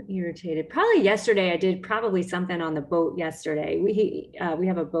him irritated? Probably yesterday. I did probably something on the boat yesterday. We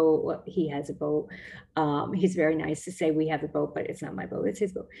have a boat. He has a boat. He's very nice to say we have a boat, but it's not my boat. It's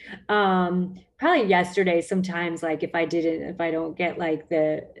his boat. Probably yesterday. Sometimes, like if I don't get like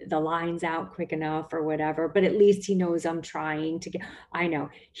the lines out quick enough or whatever, but at least he knows I'm trying to get. I know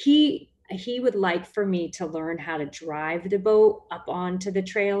he would like for me to learn how to drive the boat up onto the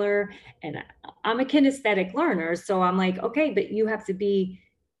trailer. And I'm a kinesthetic learner. So I'm like, okay, but you have to be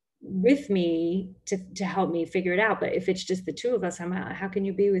with me to help me figure it out. But if it's just the two of us, how can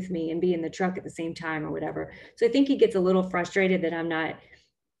you be with me and be in the truck at the same time or whatever? So I think he gets a little frustrated that I'm not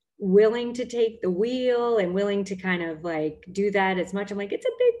willing to take the wheel and willing to kind of like do that as much. I'm like, it's a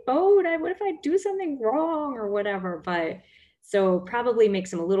big boat. What if I do something wrong or whatever? But so probably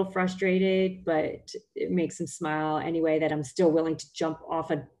makes him a little frustrated, but it makes him smile anyway, that I'm still willing to jump off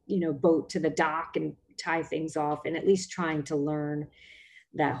a boat to the dock and tie things off, and at least trying to learn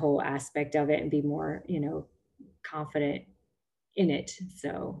that whole aspect of it and be more confident in it.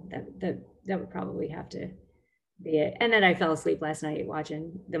 So that would probably have to be it. And then I fell asleep last night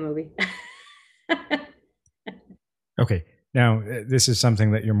watching the movie. Okay, now this is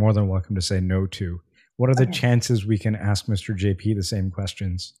something that you're more than welcome to say no to. What are the chances we can ask Mr. JP the same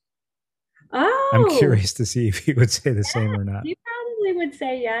questions? Oh, I'm curious to see if he would say the same or not. He probably would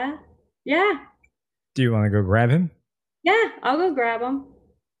say yeah. Yeah. Do you want to go grab him? Yeah, I'll go grab him.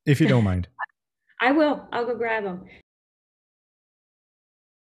 If you don't mind. I will. I'll go grab him.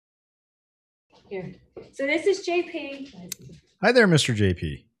 Here. So this is JP. Hi there, Mr.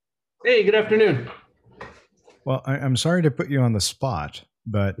 JP. Hey, good afternoon. Well, I'm sorry to put you on the spot,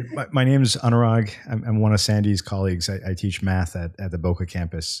 but my name is Anurag. I'm one of Sandy's colleagues. I teach math at the Boca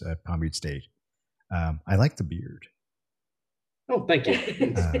campus at Palm Beach State. I like the beard. Oh, thank you.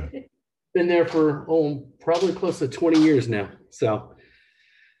 Been there for probably close to 20 years now. So,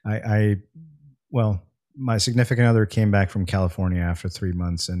 well, my significant other came back from California after 3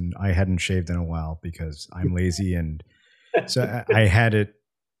 months, and I hadn't shaved in a while because I'm lazy, and so I had it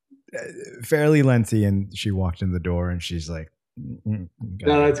fairly lengthy. And she walked in the door, and she's like, "No,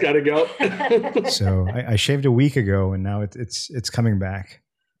 that's got to go." So I shaved a week ago, and now it's coming back.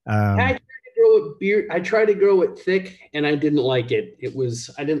 I tried to grow it thick, and I didn't like it.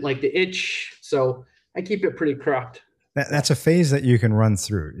 I didn't like the itch, so I keep it pretty cropped. That's a phase that you can run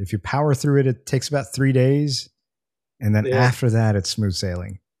through. If you power through it, it takes about 3 days. And then after that, it's smooth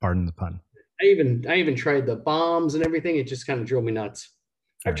sailing. Pardon the pun. I even tried the bombs and everything. It just kind of drove me nuts.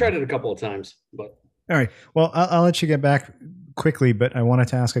 I've tried it a couple of times, but. All right. Well, I'll let you get back quickly, but I wanted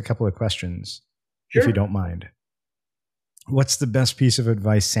to ask a couple of questions, if you don't mind. What's the best piece of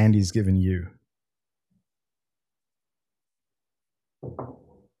advice Sandy's given you?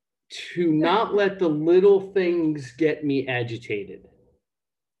 To not let the little things get me agitated.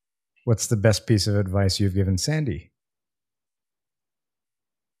 What's the best piece of advice you've given Sandy?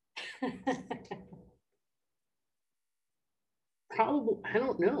 Probably, I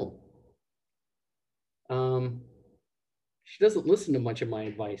don't know. She doesn't listen to much of my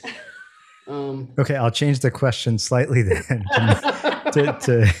advice. Okay, I'll change the question slightly then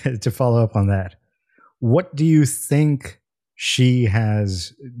to follow up on that. What do you think she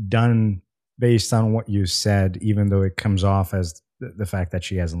has done based on what you said, even though it comes off as the fact that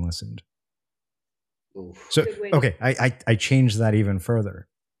she hasn't listened? Oof. So, okay, I changed that even further.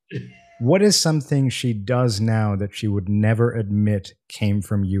 What is something she does now that she would never admit came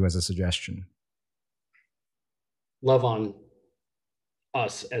from you as a suggestion? Love on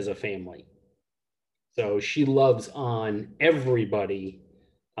us as a family. So she loves on everybody.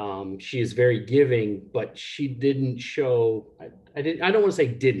 She is very giving, but she didn't show, I don't want to say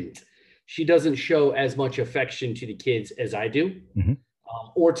didn't. She doesn't show as much affection to the kids as I do,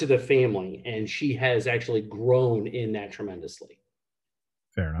 or to the family. And she has actually grown in that tremendously.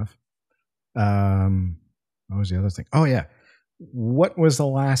 Fair enough. What was the other thing? Oh, yeah. What was the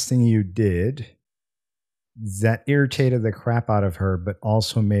last thing you did that irritated the crap out of her, but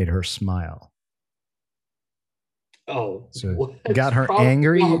also made her smile? Oh, so got her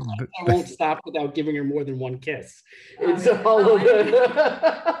angry. I won't stop without giving her more than one kiss. It's all of it.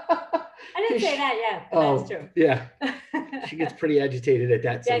 I didn't say that yet. But that's true. Yeah, she gets pretty agitated at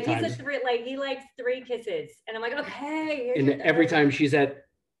that. Yeah, sometimes. he likes 3 kisses, and I'm like, okay. And every time she's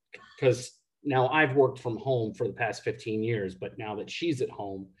because now I've worked from home for the past 15 years, but now that she's at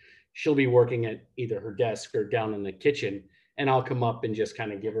home, she'll be working at either her desk or down in the kitchen, and I'll come up and just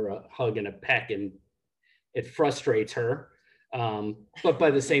kind of give her a hug and a peck, and it frustrates her. But by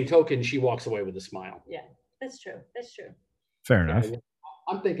the same token, she walks away with a smile. Yeah, that's true. That's true. Fair enough.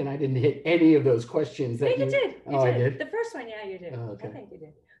 I'm thinking I didn't hit any of those questions. That you did. I did. The first one, yeah, you did. Oh, okay. I think you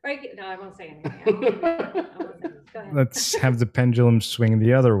did. Right? No, I won't say anything. Go ahead. Let's have the pendulum swing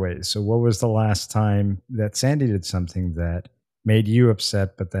the other way. So what was the last time that Sandy did something that made you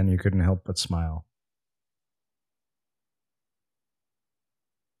upset, but then you couldn't help but smile?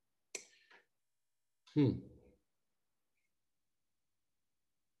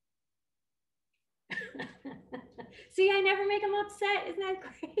 See, I never make him upset. Isn't that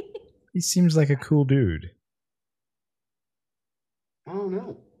great? He seems like a cool dude. I don't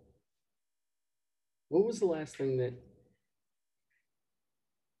know. What was the last thing that...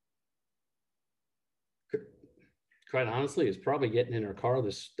 Quite honestly, is probably getting in her car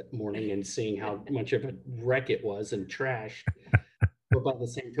this morning and seeing how much of a wreck it was and trash. But by the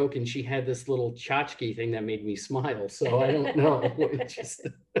same token, she had this little tchotchke thing that made me smile. So I don't know.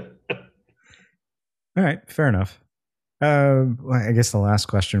 All right, fair enough. I guess the last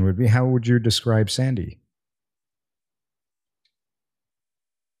question would be, how would you describe Sandy?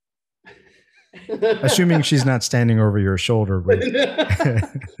 Assuming she's not standing over your shoulder. But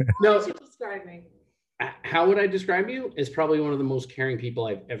No. How would you describe me? How would I describe you? Is probably one of the most caring people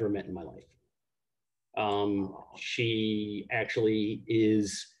I've ever met in my life. She actually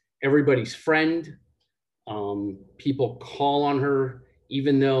is everybody's friend. People call on her,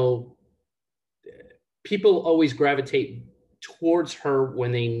 even though people always gravitate towards her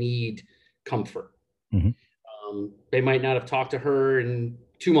when they need comfort. They might not have talked to her in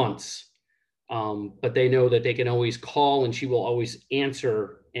 2 months, but they know that they can always call and she will always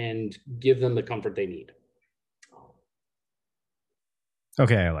answer and give them the comfort they need.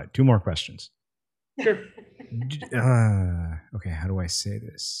 Okay, I like 2 more questions. Sure. Okay, how do I say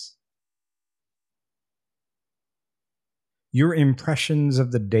this? Your impressions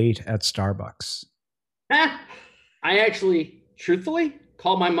of the date at Starbucks. I actually, truthfully,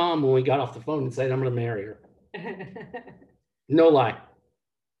 called my mom when we got off the phone and said, I'm going to marry her. No lie.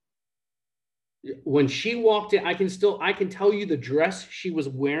 When she walked in, I can tell you the dress she was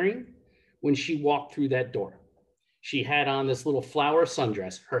wearing when she walked through that door. She had on this little flower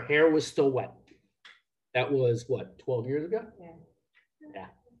sundress. Her hair was still wet. That was what, 12 years ago? Yeah. Yeah.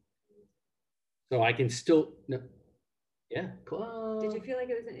 So I can still, no, yeah. Did you feel like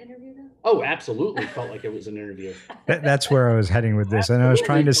it was an interview though? Oh, absolutely felt like it was an interview. That's where I was heading with this, and I was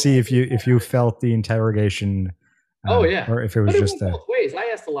trying to see if you felt the interrogation. Oh yeah, or if it was but just both ways. I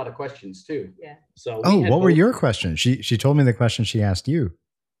asked a lot of questions too. Yeah. So what were your questions? She told me the question she asked you.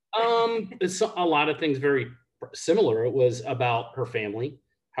 It's a lot of things very similar. It was about her family,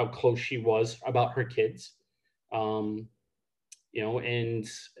 how close she was, about her kids, and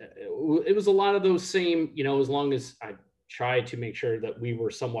it was a lot of those same. As long as I tried to make sure that we were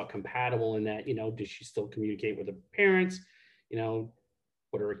somewhat compatible in that, does she still communicate with her parents?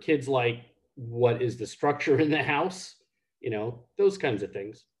 What are her kids like? What is the structure in the house? Those kinds of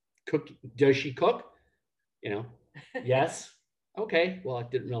things. Does she cook? Yes. Okay. Well, I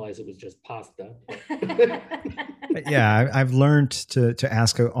didn't realize it was just pasta. Yeah, I've learned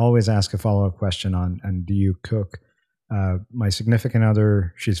to always ask a follow-up question on do you cook? My significant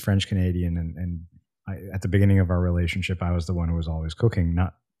other, she's French Canadian, and at the beginning of our relationship, I was the one who was always cooking,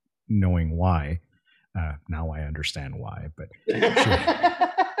 not knowing why. Now I understand why, but I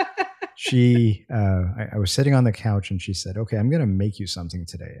was sitting on the couch and she said, "Okay, I'm going to make you something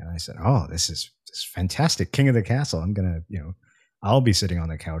today." And I said, "Oh, this is fantastic, King of the Castle. I'm going to, I'll be sitting on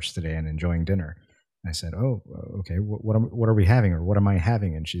the couch today and enjoying dinner." And I said, "Oh, okay. What are we having, or what am I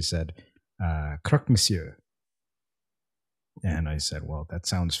having?" And she said, "Croque monsieur." And I said, "Well, that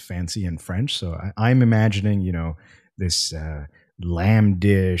sounds fancy in French." So I'm imagining, this lamb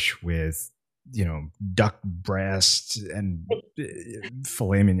dish with, duck breast and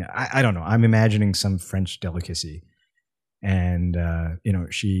filet mignon. I don't know. I'm imagining some French delicacy. And,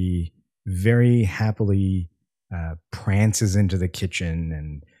 she very happily prances into the kitchen.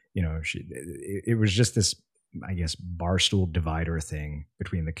 And, it was just this, I guess, bar stool divider thing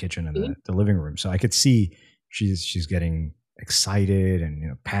between the kitchen and the living room. So I could see she's getting excited,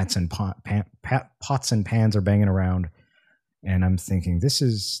 and pots and pans are banging around, and I'm thinking this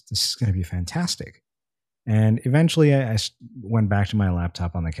is going to be fantastic. And eventually I went back to my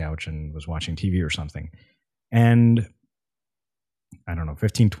laptop on the couch and was watching TV or something, and I don't know,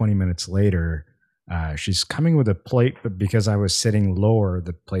 15-20 minutes later, she's coming with a plate, but because I was sitting lower,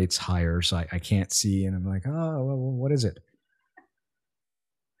 the plate's higher, so I can't see, and I'm like, "Oh, well, what is it?"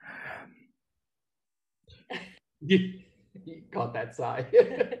 You caught that sigh.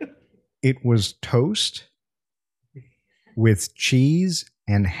 It was toast with cheese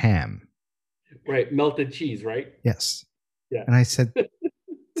and ham. Right, melted cheese, right? Yes. Yeah. And I said,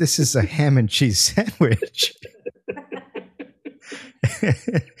 "This is a ham and cheese sandwich."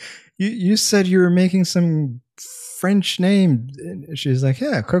 You said you were making some French name. And she's like,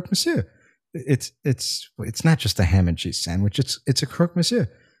 "Yeah, croque monsieur. It's not just a ham and cheese sandwich. It's a croque monsieur."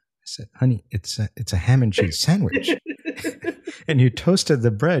 I said, "Honey, it's a ham and cheese sandwich." And you toasted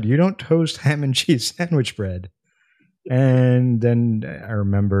the bread. You don't toast ham and cheese sandwich bread. And then I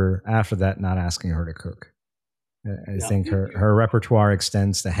remember after that not asking her to cook. I think her repertoire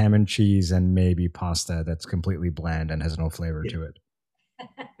extends to ham and cheese and maybe pasta that's completely bland and has no flavor to it.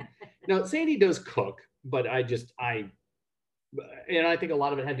 Now, Sandy does cook, but I think a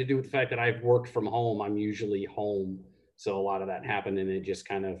lot of it had to do with the fact that I've worked from home. I'm usually home. So a lot of that happened, and it just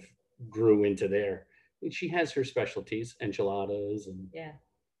kind of grew into there. And she has her specialties, enchiladas, and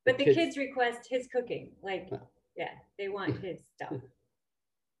but the kids request his cooking. Like, they want his stuff.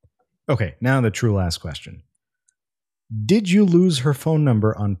 Okay, now the true last question: did you lose her phone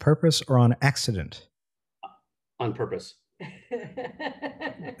number on purpose or on accident? On purpose.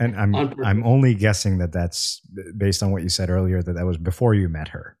 And I'm only guessing that that's based on what you said earlier, that was before you met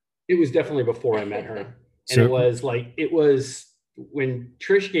her. It was definitely before I met her. And it was when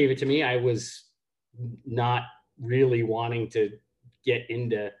Trish gave it to me, I was not really wanting to get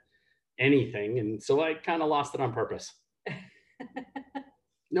into anything. And so I kind of lost it on purpose.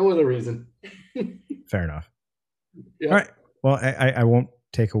 No other reason. Fair enough. Yep. All right. Well, I won't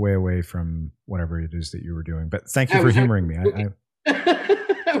take away from whatever it is that you were doing, but thank you for humoring me.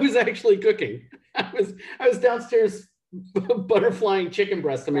 I was actually cooking. I was downstairs butterflying chicken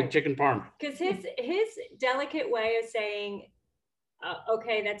breast to make chicken parm. Because his delicate way of saying,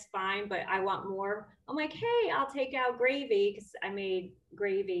 "Okay, that's fine, but I want more." I'm like, "Hey, I'll take out gravy," because I made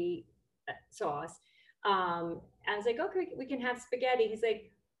gravy sauce. I was like, "Okay, we can have spaghetti." He's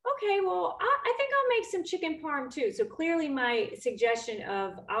like, "Okay, well, I think I'll make some chicken parm too." So clearly my suggestion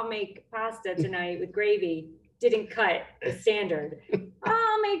of I'll make pasta tonight with gravy didn't cut the standard.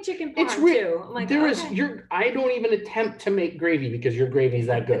 I'll make chicken parm too. I'm like, I don't even attempt to make gravy because your gravy's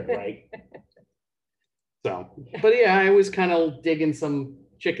that good, right? So, but yeah, I was kind of digging some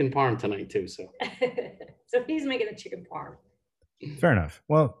chicken parm tonight too. So, so he's making a chicken parm. Fair enough.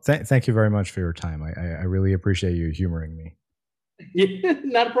 Well, thank you very much for your time. I really appreciate you humoring me. Yeah,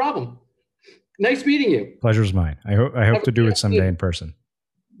 not a problem. Nice meeting you. Pleasure's mine. I hope to do it someday in person.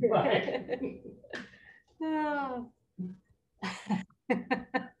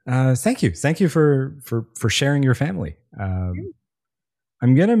 Thank you for sharing your family.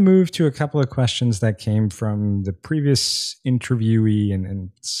 I'm going to move to a couple of questions that came from the previous interviewee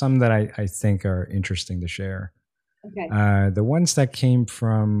and some that I think are interesting to share. Okay. The ones that came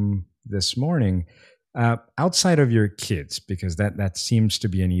from this morning, outside of your kids, because that seems to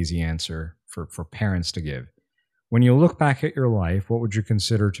be an easy answer for parents to give. When you look back at your life, what would you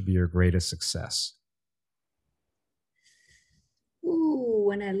consider to be your greatest success? Ooh,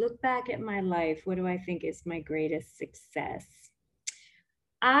 when I look back at my life, what do I think is my greatest success?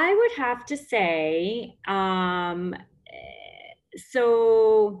 I would have to say,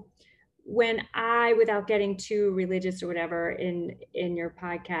 so when without getting too religious or whatever in your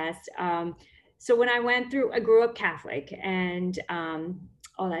podcast, so when I grew up Catholic and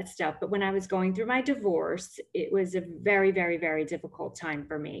all that stuff. But when I was going through my divorce, it was a very, very, very difficult time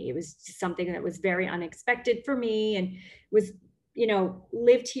for me. It was something that was very unexpected for me, and was,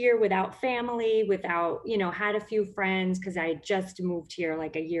 lived here without family, without, had a few friends because I had just moved here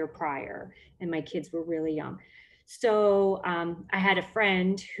like a year prior and my kids were really young. So I had a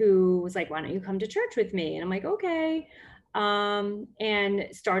friend who was like, why don't you come to church with me? And I'm like, okay. And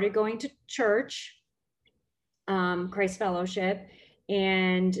started going to church, Christ Fellowship,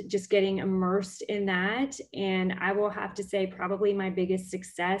 and just getting immersed in that. And I will have to say, probably my biggest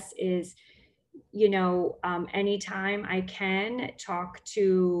success is, anytime I can talk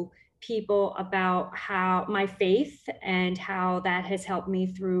to people about how my faith and how that has helped me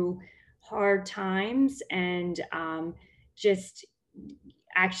through hard times, and just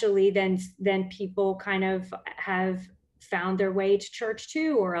actually then people kind of have found their way to church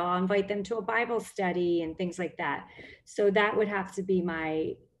too, or I'll invite them to a Bible study and things like that. So that would have to be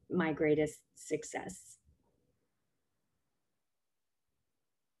my greatest success.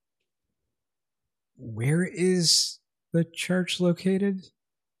 Where is the church located?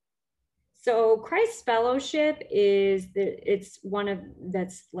 So Christ Fellowship it's one of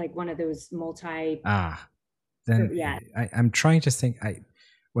those multi. Then yeah. I'm trying to think.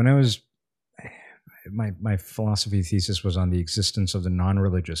 When I was my philosophy thesis was on the existence of the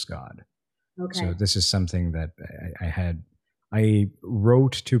non-religious God. Okay. So this is something that I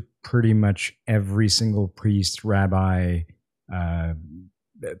wrote to pretty much every single priest, rabbi,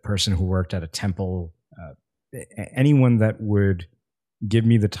 person who worked at a temple, anyone that would give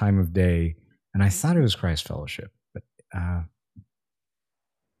me the time of day, and I thought it was Christ Fellowship, but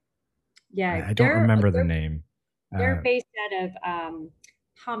yeah, I don't remember the name. They're based out of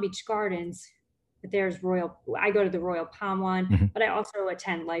Palm Beach Gardens, but there's I go to the Royal Palm one, Mm-hmm. but I also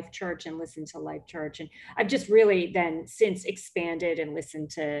attend Life Church and listen to Life Church, and I've just really then since expanded and listened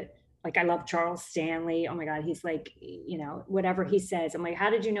to, like, I love Charles Stanley. Oh my God, he's like, whatever he says, I'm like,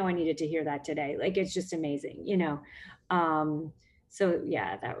 how did you know I needed to hear that today? Like, it's just amazing, So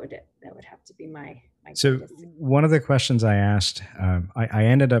yeah, that would have to be my So one of the questions I asked, I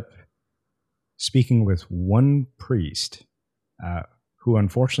ended up speaking with one priest who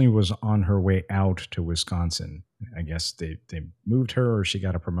unfortunately was on her way out to Wisconsin. I guess they moved her, or she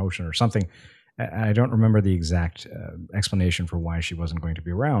got a promotion or something. I don't remember the exact explanation for why she wasn't going to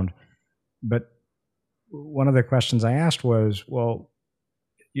be around. But one of the questions I asked was, well,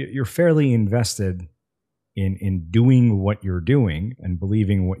 you're fairly invested in doing what you're doing and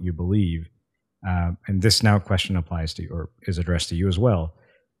believing what you believe. And this now question applies to you, or is addressed to you as well.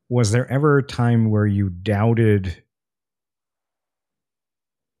 Was there ever a time where you doubted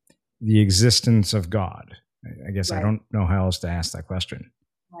the existence of God? I guess right. I don't know how else to ask that question.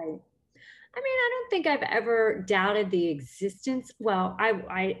 Right. I mean, I don't think I've ever doubted the existence. Well,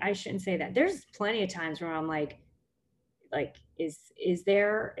 I shouldn't say that. There's plenty of times where I'm like, is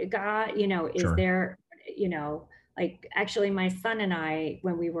there a God? Is Sure. there, like, actually my son and I,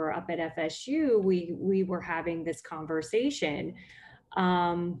 when we were up at FSU, we were having this conversation.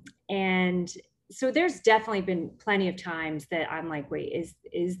 And so there's definitely been plenty of times that I'm like, wait,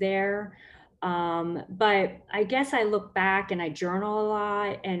 is there? But I guess I look back and I journal a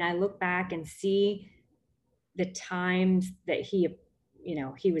lot, and I look back and see the times that he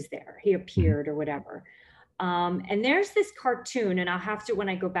was there, he appeared or whatever. And there's this cartoon, and I'll have to, when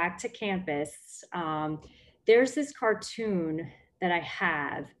I go back to campus, there's this cartoon that I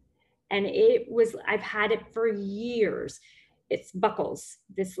have, and I've had it for years. It's Buckles,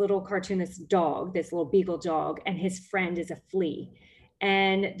 this little cartoon, this dog, this little beagle dog, and his friend is a flea.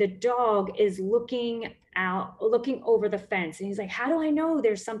 And the dog is looking over the fence. And he's like, how do I know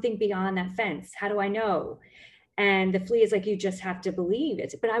there's something beyond that fence? How do I know? And the flea is like, you just have to believe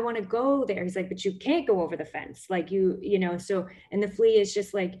it. But I want to go there. He's like, but you can't go over the fence. Like so, and the flea is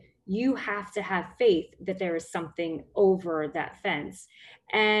just like, you have to have faith that there is something over that fence.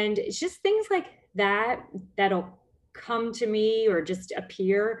 And it's just things like that that'll come to me or just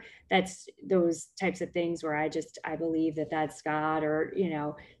appear. That's those types of things where I believe that that's God, or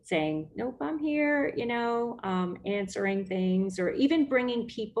saying, nope, I'm here, answering things, or even bringing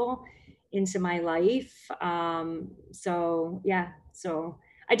people into my life. So yeah, so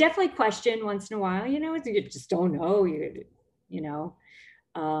I definitely question once in a while, you just don't know, you know,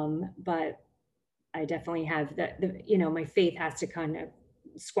 but I definitely have my faith has to kind of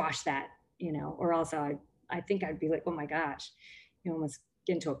squash that, or else I think I'd be like, oh my gosh, you almost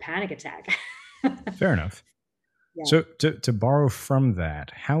get into a panic attack. Fair enough. Yeah. So to borrow from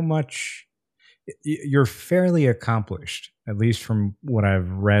that, how much you're fairly accomplished, at least from what I've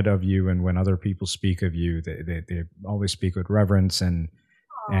read of you, and when other people speak of you, they always speak with reverence and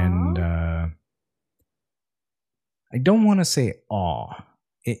I don't want to say awe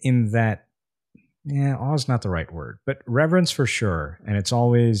in that. Yeah, awe is not the right word, but reverence for sure. And it's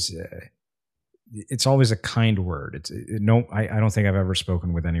always a kind word. I don't think I've ever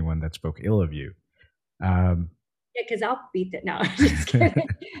spoken with anyone that spoke ill of you. Yeah, because I'll beat that. No, I'm just kidding.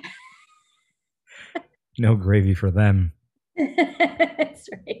 No gravy for them. That's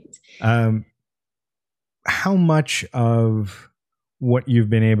right. How much of what you've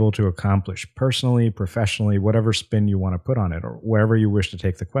been able to accomplish personally, professionally, whatever spin you want to put on it, or wherever you wish to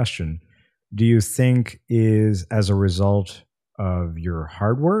take the question, do you think is as a result of your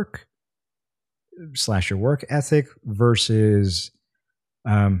hard work / your work ethic versus,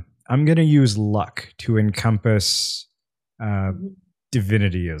 I'm going to use luck to encompass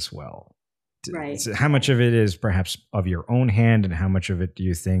divinity as well? Right. So how much of it is perhaps of your own hand, and how much of it do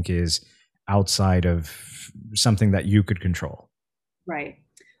you think is outside of something that you could control? Right.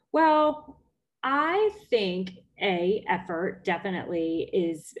 Well, I think effort definitely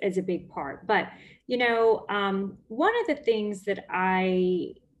is a big part. But one of the things that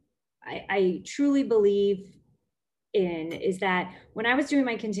I truly believe in is that when I was doing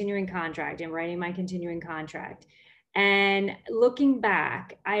my continuing contract and writing my continuing contract and looking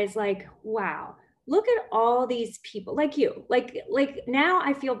back, I was like, wow, look at all these people like you. Like now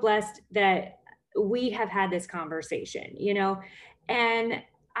I feel blessed that we have had this conversation, and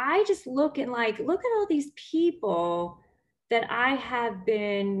I just look and look at all these people that I have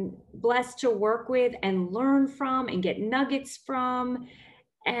been blessed to work with and learn from and get nuggets from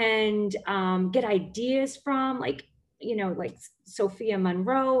and get ideas from, like Sophia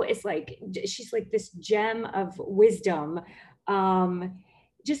Monroe is like, she's like this gem of wisdom.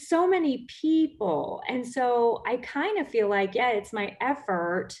 Just so many people. And so I kind of feel like, yeah, it's my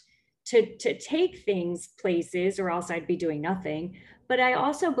effort to take things places, or else I'd be doing nothing. But I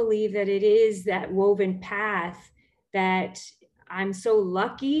also believe that it is that woven path that I'm so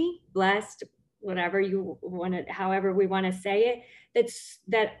lucky, blessed, whatever you want to, however we want to say it,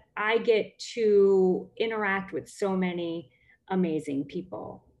 that I get to interact with so many amazing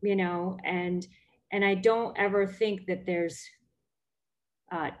people, and I don't ever think that there's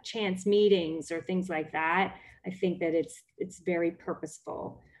chance meetings or things like that. I think that it's very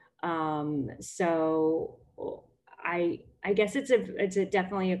purposeful. So I guess it's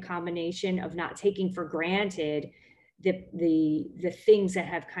definitely a combination of not taking for granted the things that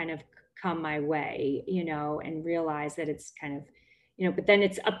have kind of come my way, and realize that it's kind of, but then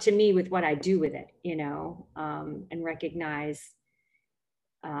it's up to me with what I do with it, and recognize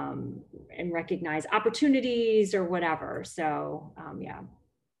opportunities or whatever. So yeah.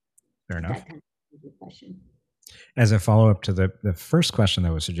 Fair enough. That kind of question. As a follow-up to the first question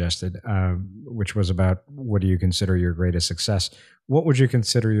that was suggested, which was about what do you consider your greatest success, what would you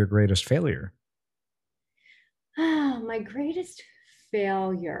consider your greatest failure? My greatest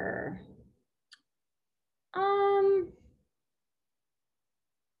failure.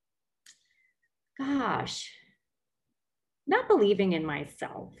 Gosh, not believing in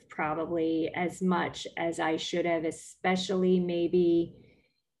myself probably as much as I should have, especially maybe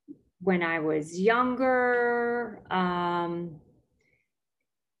when I was younger.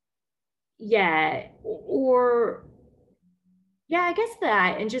 Yeah, or Yeah, I guess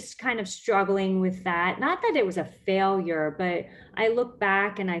that, and just kind of struggling with that. Not that it was a failure, but I look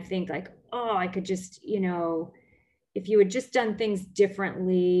back and I think like, oh, I could just, if you had just done things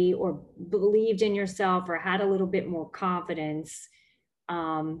differently or believed in yourself or had a little bit more confidence,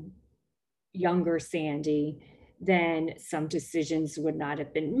 um, younger Sandy, then some decisions would not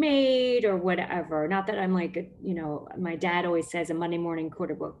have been made or whatever. Not that I'm like, my dad always says a Monday morning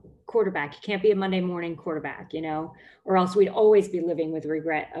quarterback. You can't be a Monday morning quarterback, or else we'd always be living with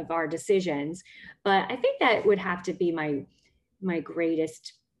regret of our decisions. But I think that would have to be my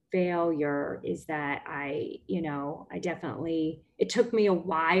greatest failure, is that I definitely, it took me a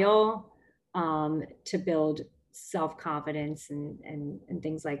while to build self-confidence and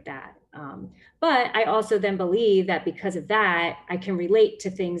things like that. But I also then believe that because of that, I can relate to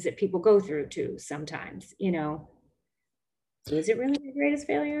things that people go through too sometimes. So is it really the greatest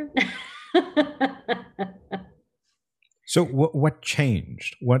failure? So what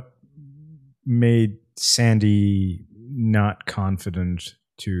changed? What made Sandy not confident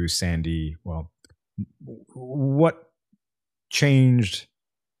to Sandy? Well, what changed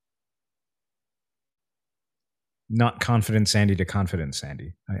not confident Sandy to confident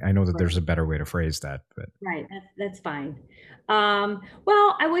Sandy? I know that there's a better way to phrase that, but right, that's fine.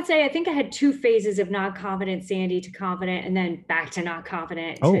 Well, I would say I think I had two phases of not confident Sandy to confident, and then back to not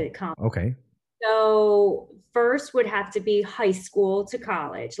confident to confident. Okay. So first would have to be high school to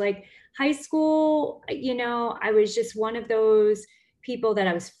college. Like high school, I was just one of those people that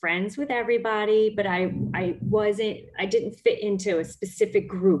I was friends with everybody, but I didn't fit into a specific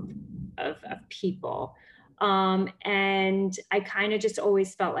group of people. And I kind of just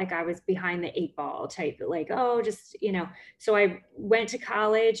always felt like I was behind the eight ball type, like, oh, so I went to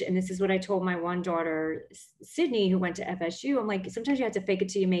college, and this is what I told my one daughter, Sydney, who went to FSU. I'm like, sometimes you have to fake it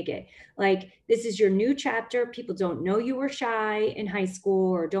till you make it. Like, this is your new chapter. People don't know you were shy in high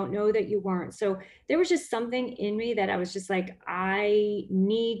school or don't know that you weren't. So there was just something in me that I was just like, I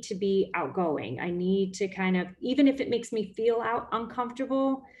need to be outgoing. I need to kind of, even if it makes me feel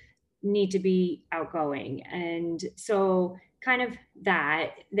uncomfortable, need to be outgoing. And so kind of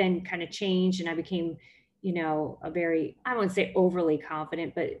that then kind of changed, and I became, a very, I wouldn't say overly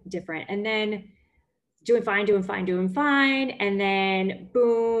confident, but different. And then doing fine. And then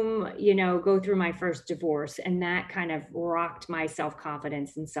boom, go through my first divorce. And that kind of rocked my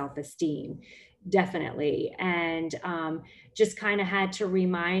self-confidence and self-esteem, definitely. And just kind of had to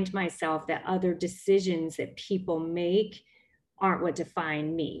remind myself that other decisions that people make aren't what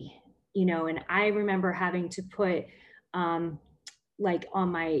define me. And I remember having to put like on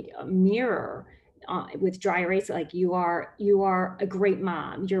my mirror with dry erase, like, you are a great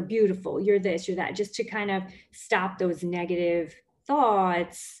mom, you're beautiful, you're this, you're that, just to kind of stop those negative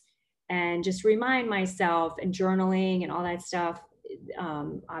thoughts and just remind myself. And journaling and all that stuff,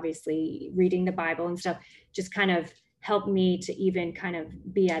 obviously reading the Bible and stuff, just kind of helped me to even kind of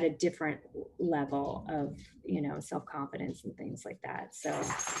be at a different level of, self-confidence and things like that. So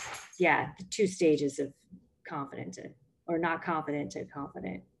yeah, the two stages of confident or not confident to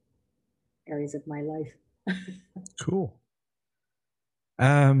confident areas of my life. Cool.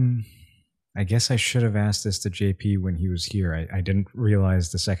 I guess I should have asked this to JP when he was here. I didn't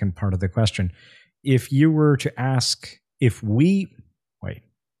realize the second part of the question. If you were to ask, if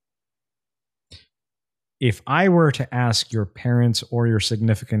I were to ask your parents or your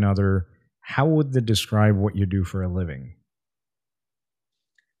significant other, how would they describe what you do for a living?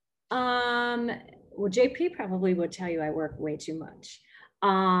 Well, JP probably would tell you I work way too much.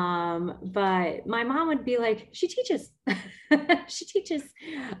 But my mom would be like, she teaches. She teaches.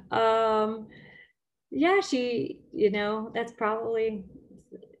 Yeah, that's probably,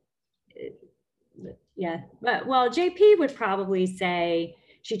 yeah. But well, JP would probably say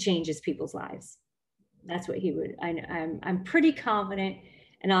she changes people's lives. That's what he would. I'm pretty confident,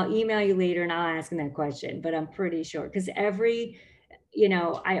 and I'll email you later and I'll ask him that question, but I'm pretty sure, because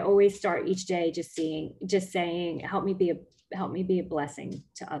I always start each day just saying, help me be a blessing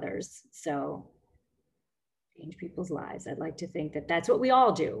to others. So change people's lives. I'd like to think that that's what we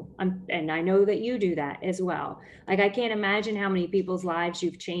all do. And I know that you do that as well. Like, I can't imagine how many people's lives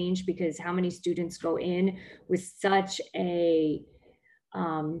you've changed, because how many students go in with such a,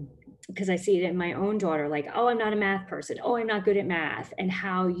 because I see it in my own daughter, like, oh, I'm not a math person. Oh, I'm not good at math. And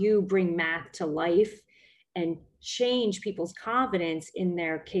how you bring math to life and change people's confidence in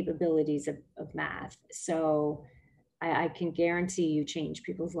their capabilities of math. So I can guarantee you change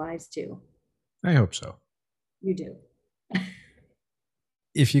people's lives too. I hope so. You do.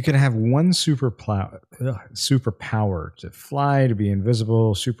 If you could have one superpower to fly, to be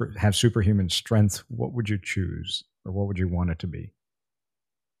invisible, have superhuman strength, what would you choose? or what would you want it to be?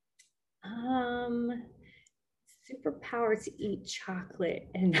 Um, Superpower to eat chocolate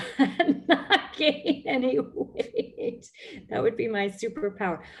and not gain any weight. That would be my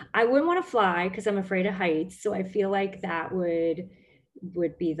superpower. I wouldn't want to fly because I'm afraid of heights. So I feel like that would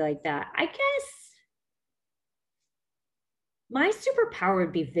be like that. I guess my superpower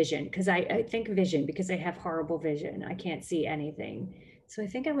would be vision because I think vision because I have horrible vision. I can't see anything. So I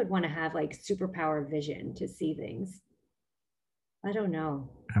think I would want to have like superpower vision to see things. I don't know.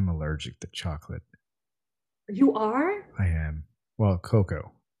 I'm allergic to chocolate. You are? I am. Well,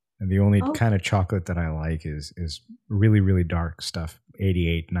 cocoa. And the only Oh, kind of chocolate that I like is really, really dark stuff,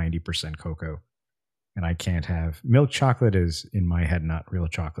 88, 90% cocoa. And I can't have milk chocolate is in my head not real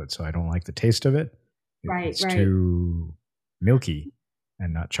chocolate, so I don't like the taste of it. right, It's right. too milky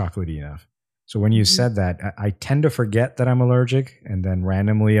and not chocolatey enough. So when you Mhm. said that, I tend to forget that I'm allergic, and then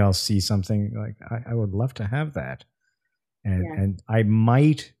randomly I'll see something like I would love to have that, Yeah. and I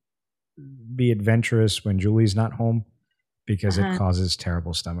might be adventurous when Julie's not home because it Uh-huh. causes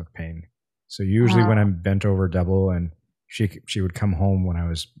terrible stomach pain. So usually when I'm bent over double, and she would come home when I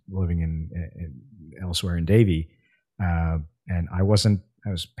was living in elsewhere in Davie, and I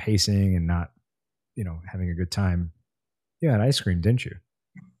was pacing and not having a good time. You had ice cream, didn't you?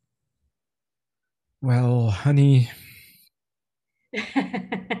 Well, honey,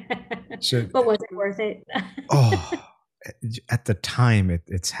 so But was it worth it? oh, at the time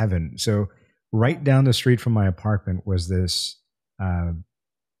it's heaven. So right down the street from my apartment was this uh,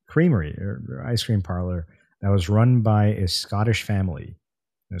 creamery or ice cream parlor that was run by a Scottish family.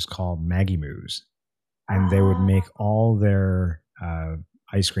 It was called Maggie Moo's, and they would make all their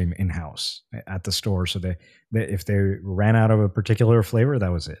ice cream in house at the store. So they if they ran out of a particular flavor,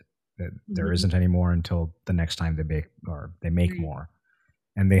 that was it. There Mhm. isn't any more until the next time they bake or they make Right. more.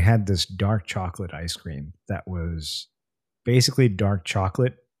 And they had this dark chocolate ice cream that was basically dark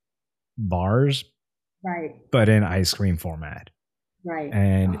chocolate bars, Right, but in ice cream format. right.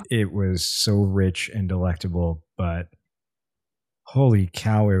 And it was so rich and delectable, but holy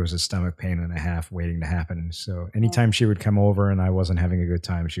cow, it was a stomach pain and a half waiting to happen. So anytime she would come over and I wasn't having a good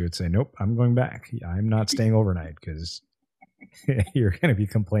time, she would say, "Nope, I'm going back. I'm not staying overnight because you're going to be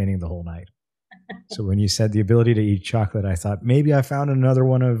complaining the whole night." So when you said the ability to eat chocolate, I thought maybe I found another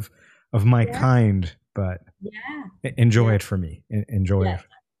one of my Yeah. kind, but Yeah. enjoy Yeah. it for me. Enjoy Yes. it.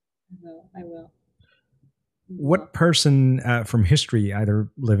 I will. What person from history,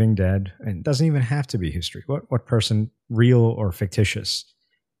 either living, dead, and it doesn't even have to be history, what person, real or fictitious,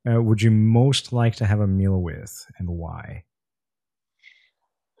 would you most like to have a meal with, and why?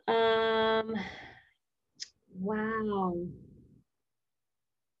 Um, wow.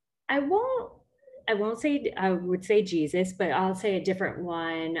 I won't I won't say I would say Jesus, but I'll say a different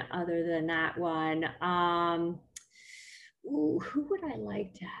one other than that one. Ooh, who would I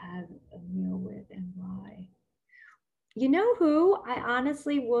like to have a meal with and why? You know who I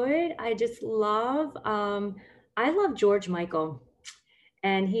honestly would? I love George Michael,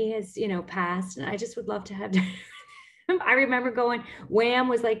 and he has, passed, and I just would love to have him. I remember going, Wham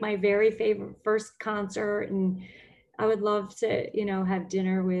was like my very favorite first concert, and I would love to, have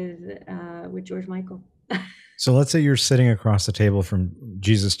dinner with George Michael. So let's say you're sitting across the table from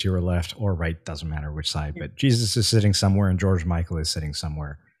Jesus to your left or right, doesn't matter which side, Yeah. but Jesus is sitting somewhere and George Michael is sitting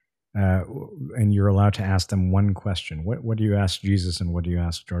somewhere. And you're allowed to ask them one question. What do you ask Jesus and what do you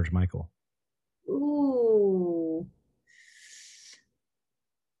ask George Michael? Ooh.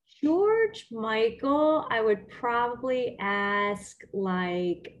 George Michael, I would probably ask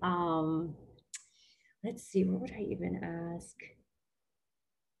like, let's see, what would I even ask?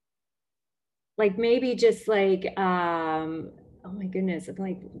 Like maybe just like, oh my goodness, I'm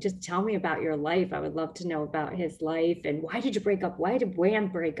like, just tell me about your life. I would love to know about his life and why did you break up? Why did Wham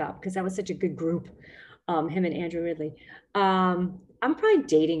break up? Because that was such a good group, him and Andrew Ridley. I'm probably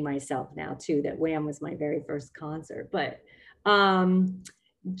dating myself now too, that Wham was my very first concert, but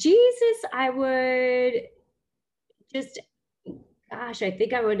Jesus, I would just, gosh, I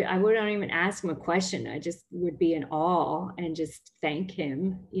think I wouldn't even ask him a question. I just would be in awe and just thank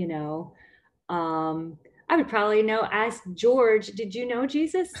him. Um, I would probably ask George, did you know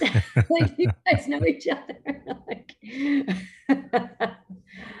Jesus? Like, you guys know each other. Like,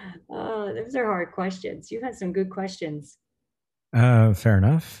 oh, those are hard questions. You had some good questions. Fair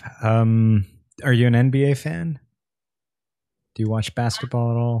enough. Are you an NBA fan? Do you watch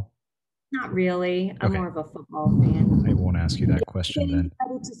basketball at all? Not really. I'm Okay. more of a football fan. I won't ask you that question then.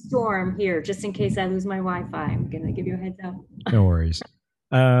 Getting ready to storm here, just in case I lose my Wi-Fi. I'm gonna give you a heads up. No worries.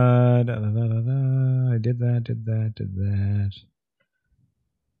 I did that.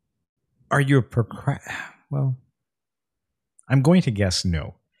 Are you a well, I'm going to guess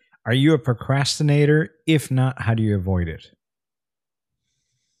no. Are you a procrastinator? If not, how do you avoid it?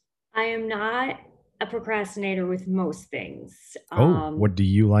 I am not a procrastinator with most things. Oh, what do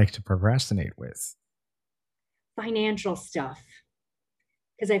you like to procrastinate with? Financial stuff,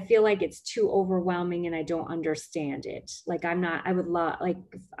 because I feel like it's too overwhelming and I don't understand it. Like I'm not, I would love, like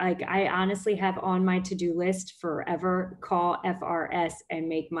I honestly have on my to-do list forever, call FRS and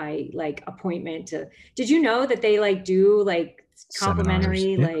make my like appointment to, did you know that they like do like Seminars.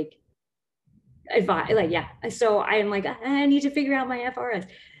 complimentary, Yeah. like advice, like, yeah. So I'm like, I need to figure out my FRS,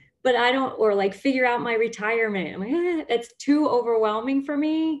 but I don't, or like figure out my retirement. I'm like, that's too overwhelming for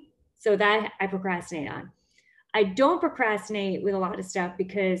me. So that I procrastinate on. I don't procrastinate with a lot of stuff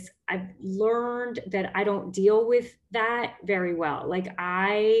because I've learned that I don't deal with that very well. Like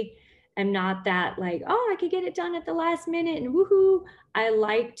I am not that like, oh, I could get it done at the last minute and woohoo. I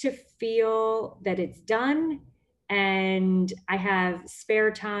like to feel that it's done and I have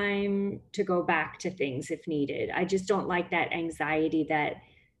spare time to go back to things if needed. I just don't like that anxiety that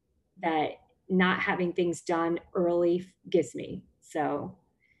not having things done early gives me. So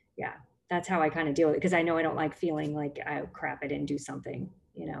yeah, that's how I kind of deal with it because I know I don't like feeling like, oh crap, I didn't do something,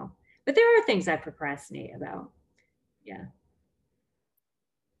 you know. But there are things I procrastinate about. Yeah.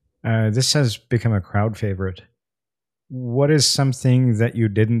 This has become a crowd favorite. What is something that you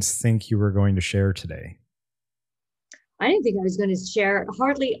didn't think you were going to share today? I didn't think I was going to share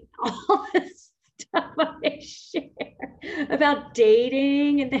hardly all the stuff I share about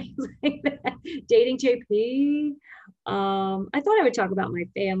dating and things like that. Dating JP. I thought I would talk about my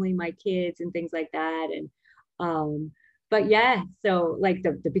family, my kids, and things like that. And but yeah, so like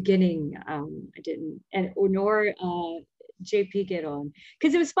the beginning, I didn't, and or nor JP get on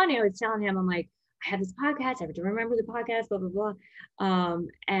because it was funny. I was telling him, I'm like, I have this podcast. I have to remember the podcast, blah blah blah.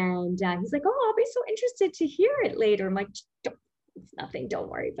 And he's like, "Oh, I'll be so interested to hear it later." I'm like, "It's nothing. Don't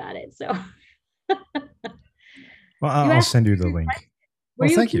worry about it." So, Well, I'll send you the link. Were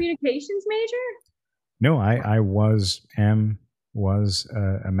you a thank you. communications major? No, I was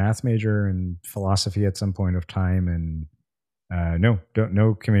a math major and philosophy at some point of time, and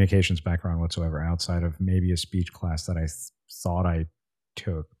no communications background whatsoever outside of maybe a speech class that I thought I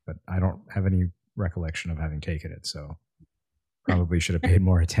took, but I don't have any recollection of having taken it. So probably should have paid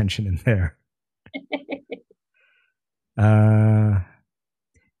more attention in there. And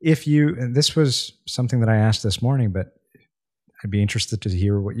this was something that I asked this morning, but I'd be interested to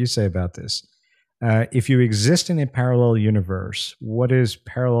hear what you say about this. If you exist in a parallel universe, what is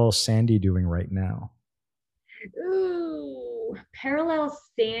Parallel Sandy doing right now? Ooh, Parallel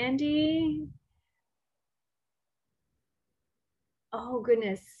Sandy. Oh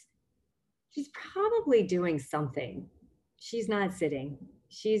goodness. She's probably doing something. She's not sitting.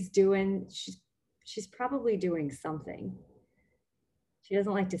 She's probably doing something. She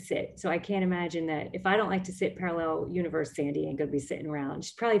doesn't like to sit. So I can't imagine that if I don't like to sit, Parallel Universe Sandy ain't gonna be sitting around.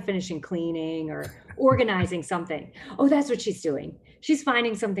 She's probably finishing cleaning or organizing something. Oh, that's what she's doing. She's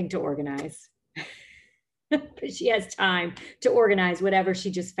finding something to organize. She has time to organize whatever she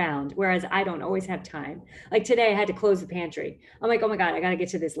just found. Whereas I don't always have time. Like today I had to close the pantry. I'm like, oh my God, I got to get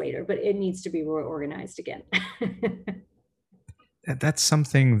to this later, but it needs to be organized again. That's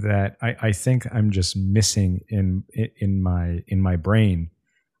something that I think I'm just missing in my brain.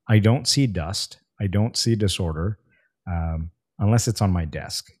 I don't see dust. I don't see disorder unless it's on my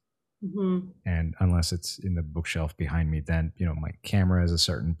desk. Mm-hmm. And unless it's in the bookshelf behind me, then, my camera is a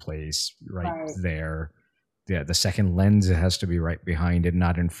certain place right there. Yeah, the second lens, it has to be right behind it,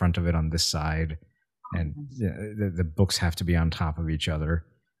 not in front of it on this side. And the books have to be on top of each other.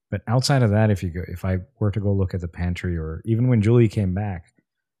 But outside of that, if I were to go look at the pantry, or even when Julie came back,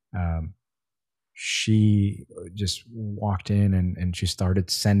 she just walked in and she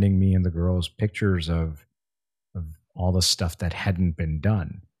started sending me and the girls pictures of all the stuff that hadn't been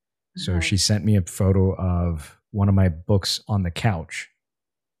done. So she sent me a photo of one of my books on the couch.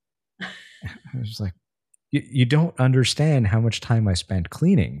 I was like, you don't understand how much time I spent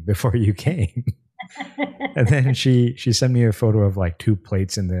cleaning before you came. And then she sent me a photo of like 2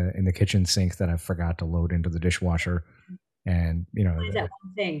 plates in the kitchen sink that I forgot to load into the dishwasher. And, what is that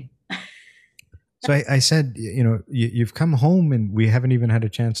one thing? So I said, you've come home and we haven't even had a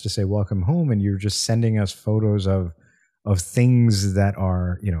chance to say welcome home. And you're just sending us photos of things that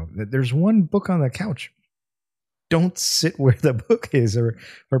are, there's one book on the couch. Don't sit where the book is or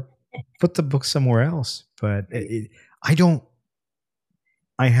put the book somewhere else. But I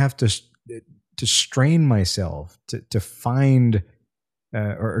have to strain myself to find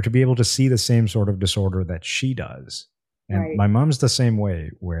or to be able to see the same sort of disorder that she does. And my mom's the same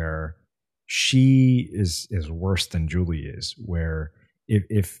way, where she is worse than Julie is, where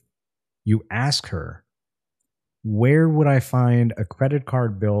if you ask her, where would I find a credit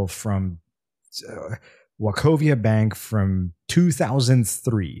card bill from Wachovia Bank from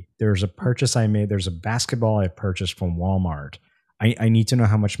 2003? There's a purchase I made. There's a basketball I purchased from Walmart. I need to know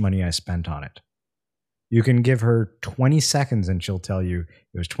how much money I spent on it. You can give her 20 seconds and she'll tell you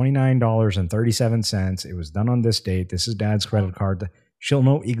it was $29.37. It was done on this date. This is Dad's credit card. She'll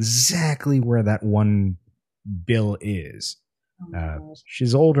know exactly where that one bill is.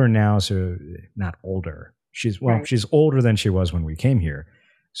 She's older now, so not older. She's older than she was when we came here.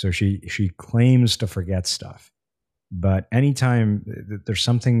 So she claims to forget stuff. But anytime there's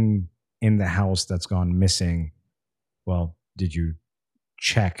something in the house that's gone missing, well, did you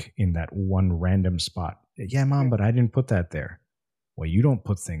check in that one random spot? Yeah, Mom, but I didn't put that there. Well, you don't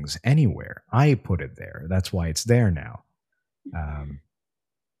put things anywhere. I put it there. That's why it's there now.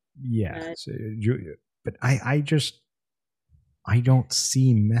 But I don't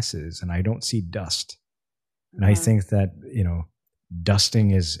see messes and I don't see dust. And I think that,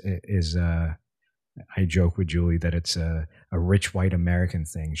 dusting is I joke with Julie that it's a rich white American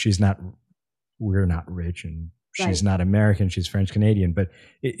thing. We're not rich, and she's not American. She's French Canadian, but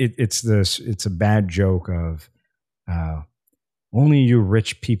it's a bad joke of only you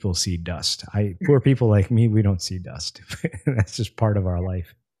rich people see dust. Poor people like me, we don't see dust. That's just part of our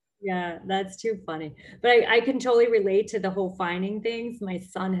life. Yeah, that's too funny. But I can totally relate to the whole finding things. My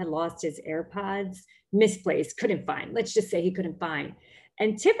son had lost his AirPods, misplaced, couldn't find. Let's just say he couldn't find.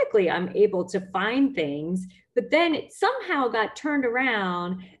 And typically I'm able to find things, but then it somehow got turned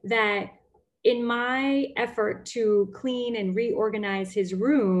around that in my effort to clean and reorganize his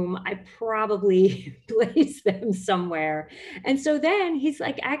room, I probably placed them somewhere. And so then he's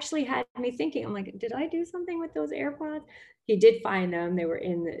like actually had me thinking, I'm like, did I do something with those AirPods? He did find them. They were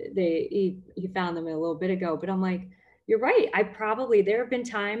he found them a little bit ago, but I'm like, you're right. There have been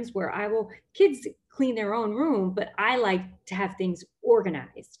times where kids clean their own room, but I like to have things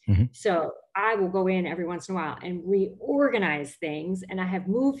organized. Mm-hmm. So I will go in every once in a while and reorganize things. And I have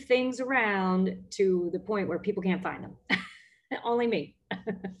moved things around to the point where people can't find them. Only me.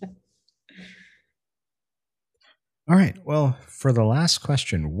 All right. Well, for the last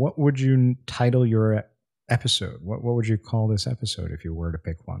question, what would you title your episode? What would you call this episode if you were to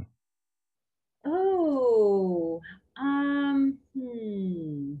pick one?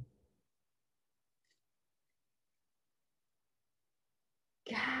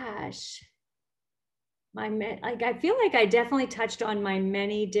 Gosh, I feel like I definitely touched on my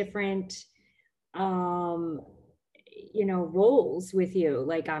many different, roles with you.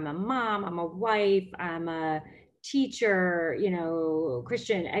 Like I'm a mom, I'm a wife, I'm a teacher,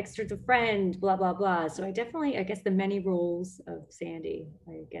 Christian, extra friend, blah, blah, blah. So I guess the many roles of Sandy,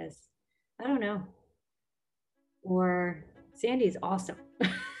 I don't know. Or Sandy's awesome.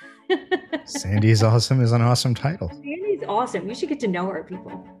 Sandy's awesome is an awesome title. Sandy's awesome. You should get to know her,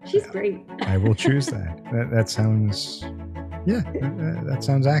 people. She's great. I will choose that. That sounds, that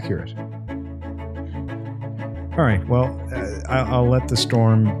sounds accurate. All right. Well, I'll let the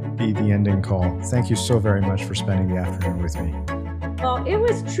storm be the ending call. Thank you so very much for spending the afternoon with me. Well, it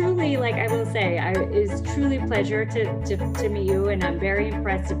was truly, like I will say, it was truly a pleasure to meet you, and I'm very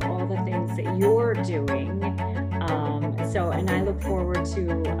impressed with all the things that you're doing. And I look forward to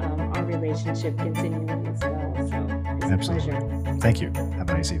our relationship continuing as well. So it's Absolutely. A pleasure. Thank you. Have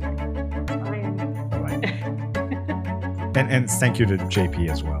a nice evening. Bye. And thank you to JP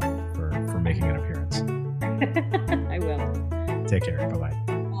as well for making an appearance. I will. Take care. Bye-bye.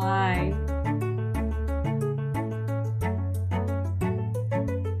 Bye.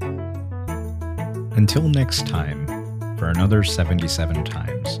 Until next time, for another 77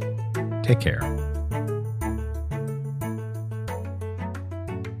 times, take care.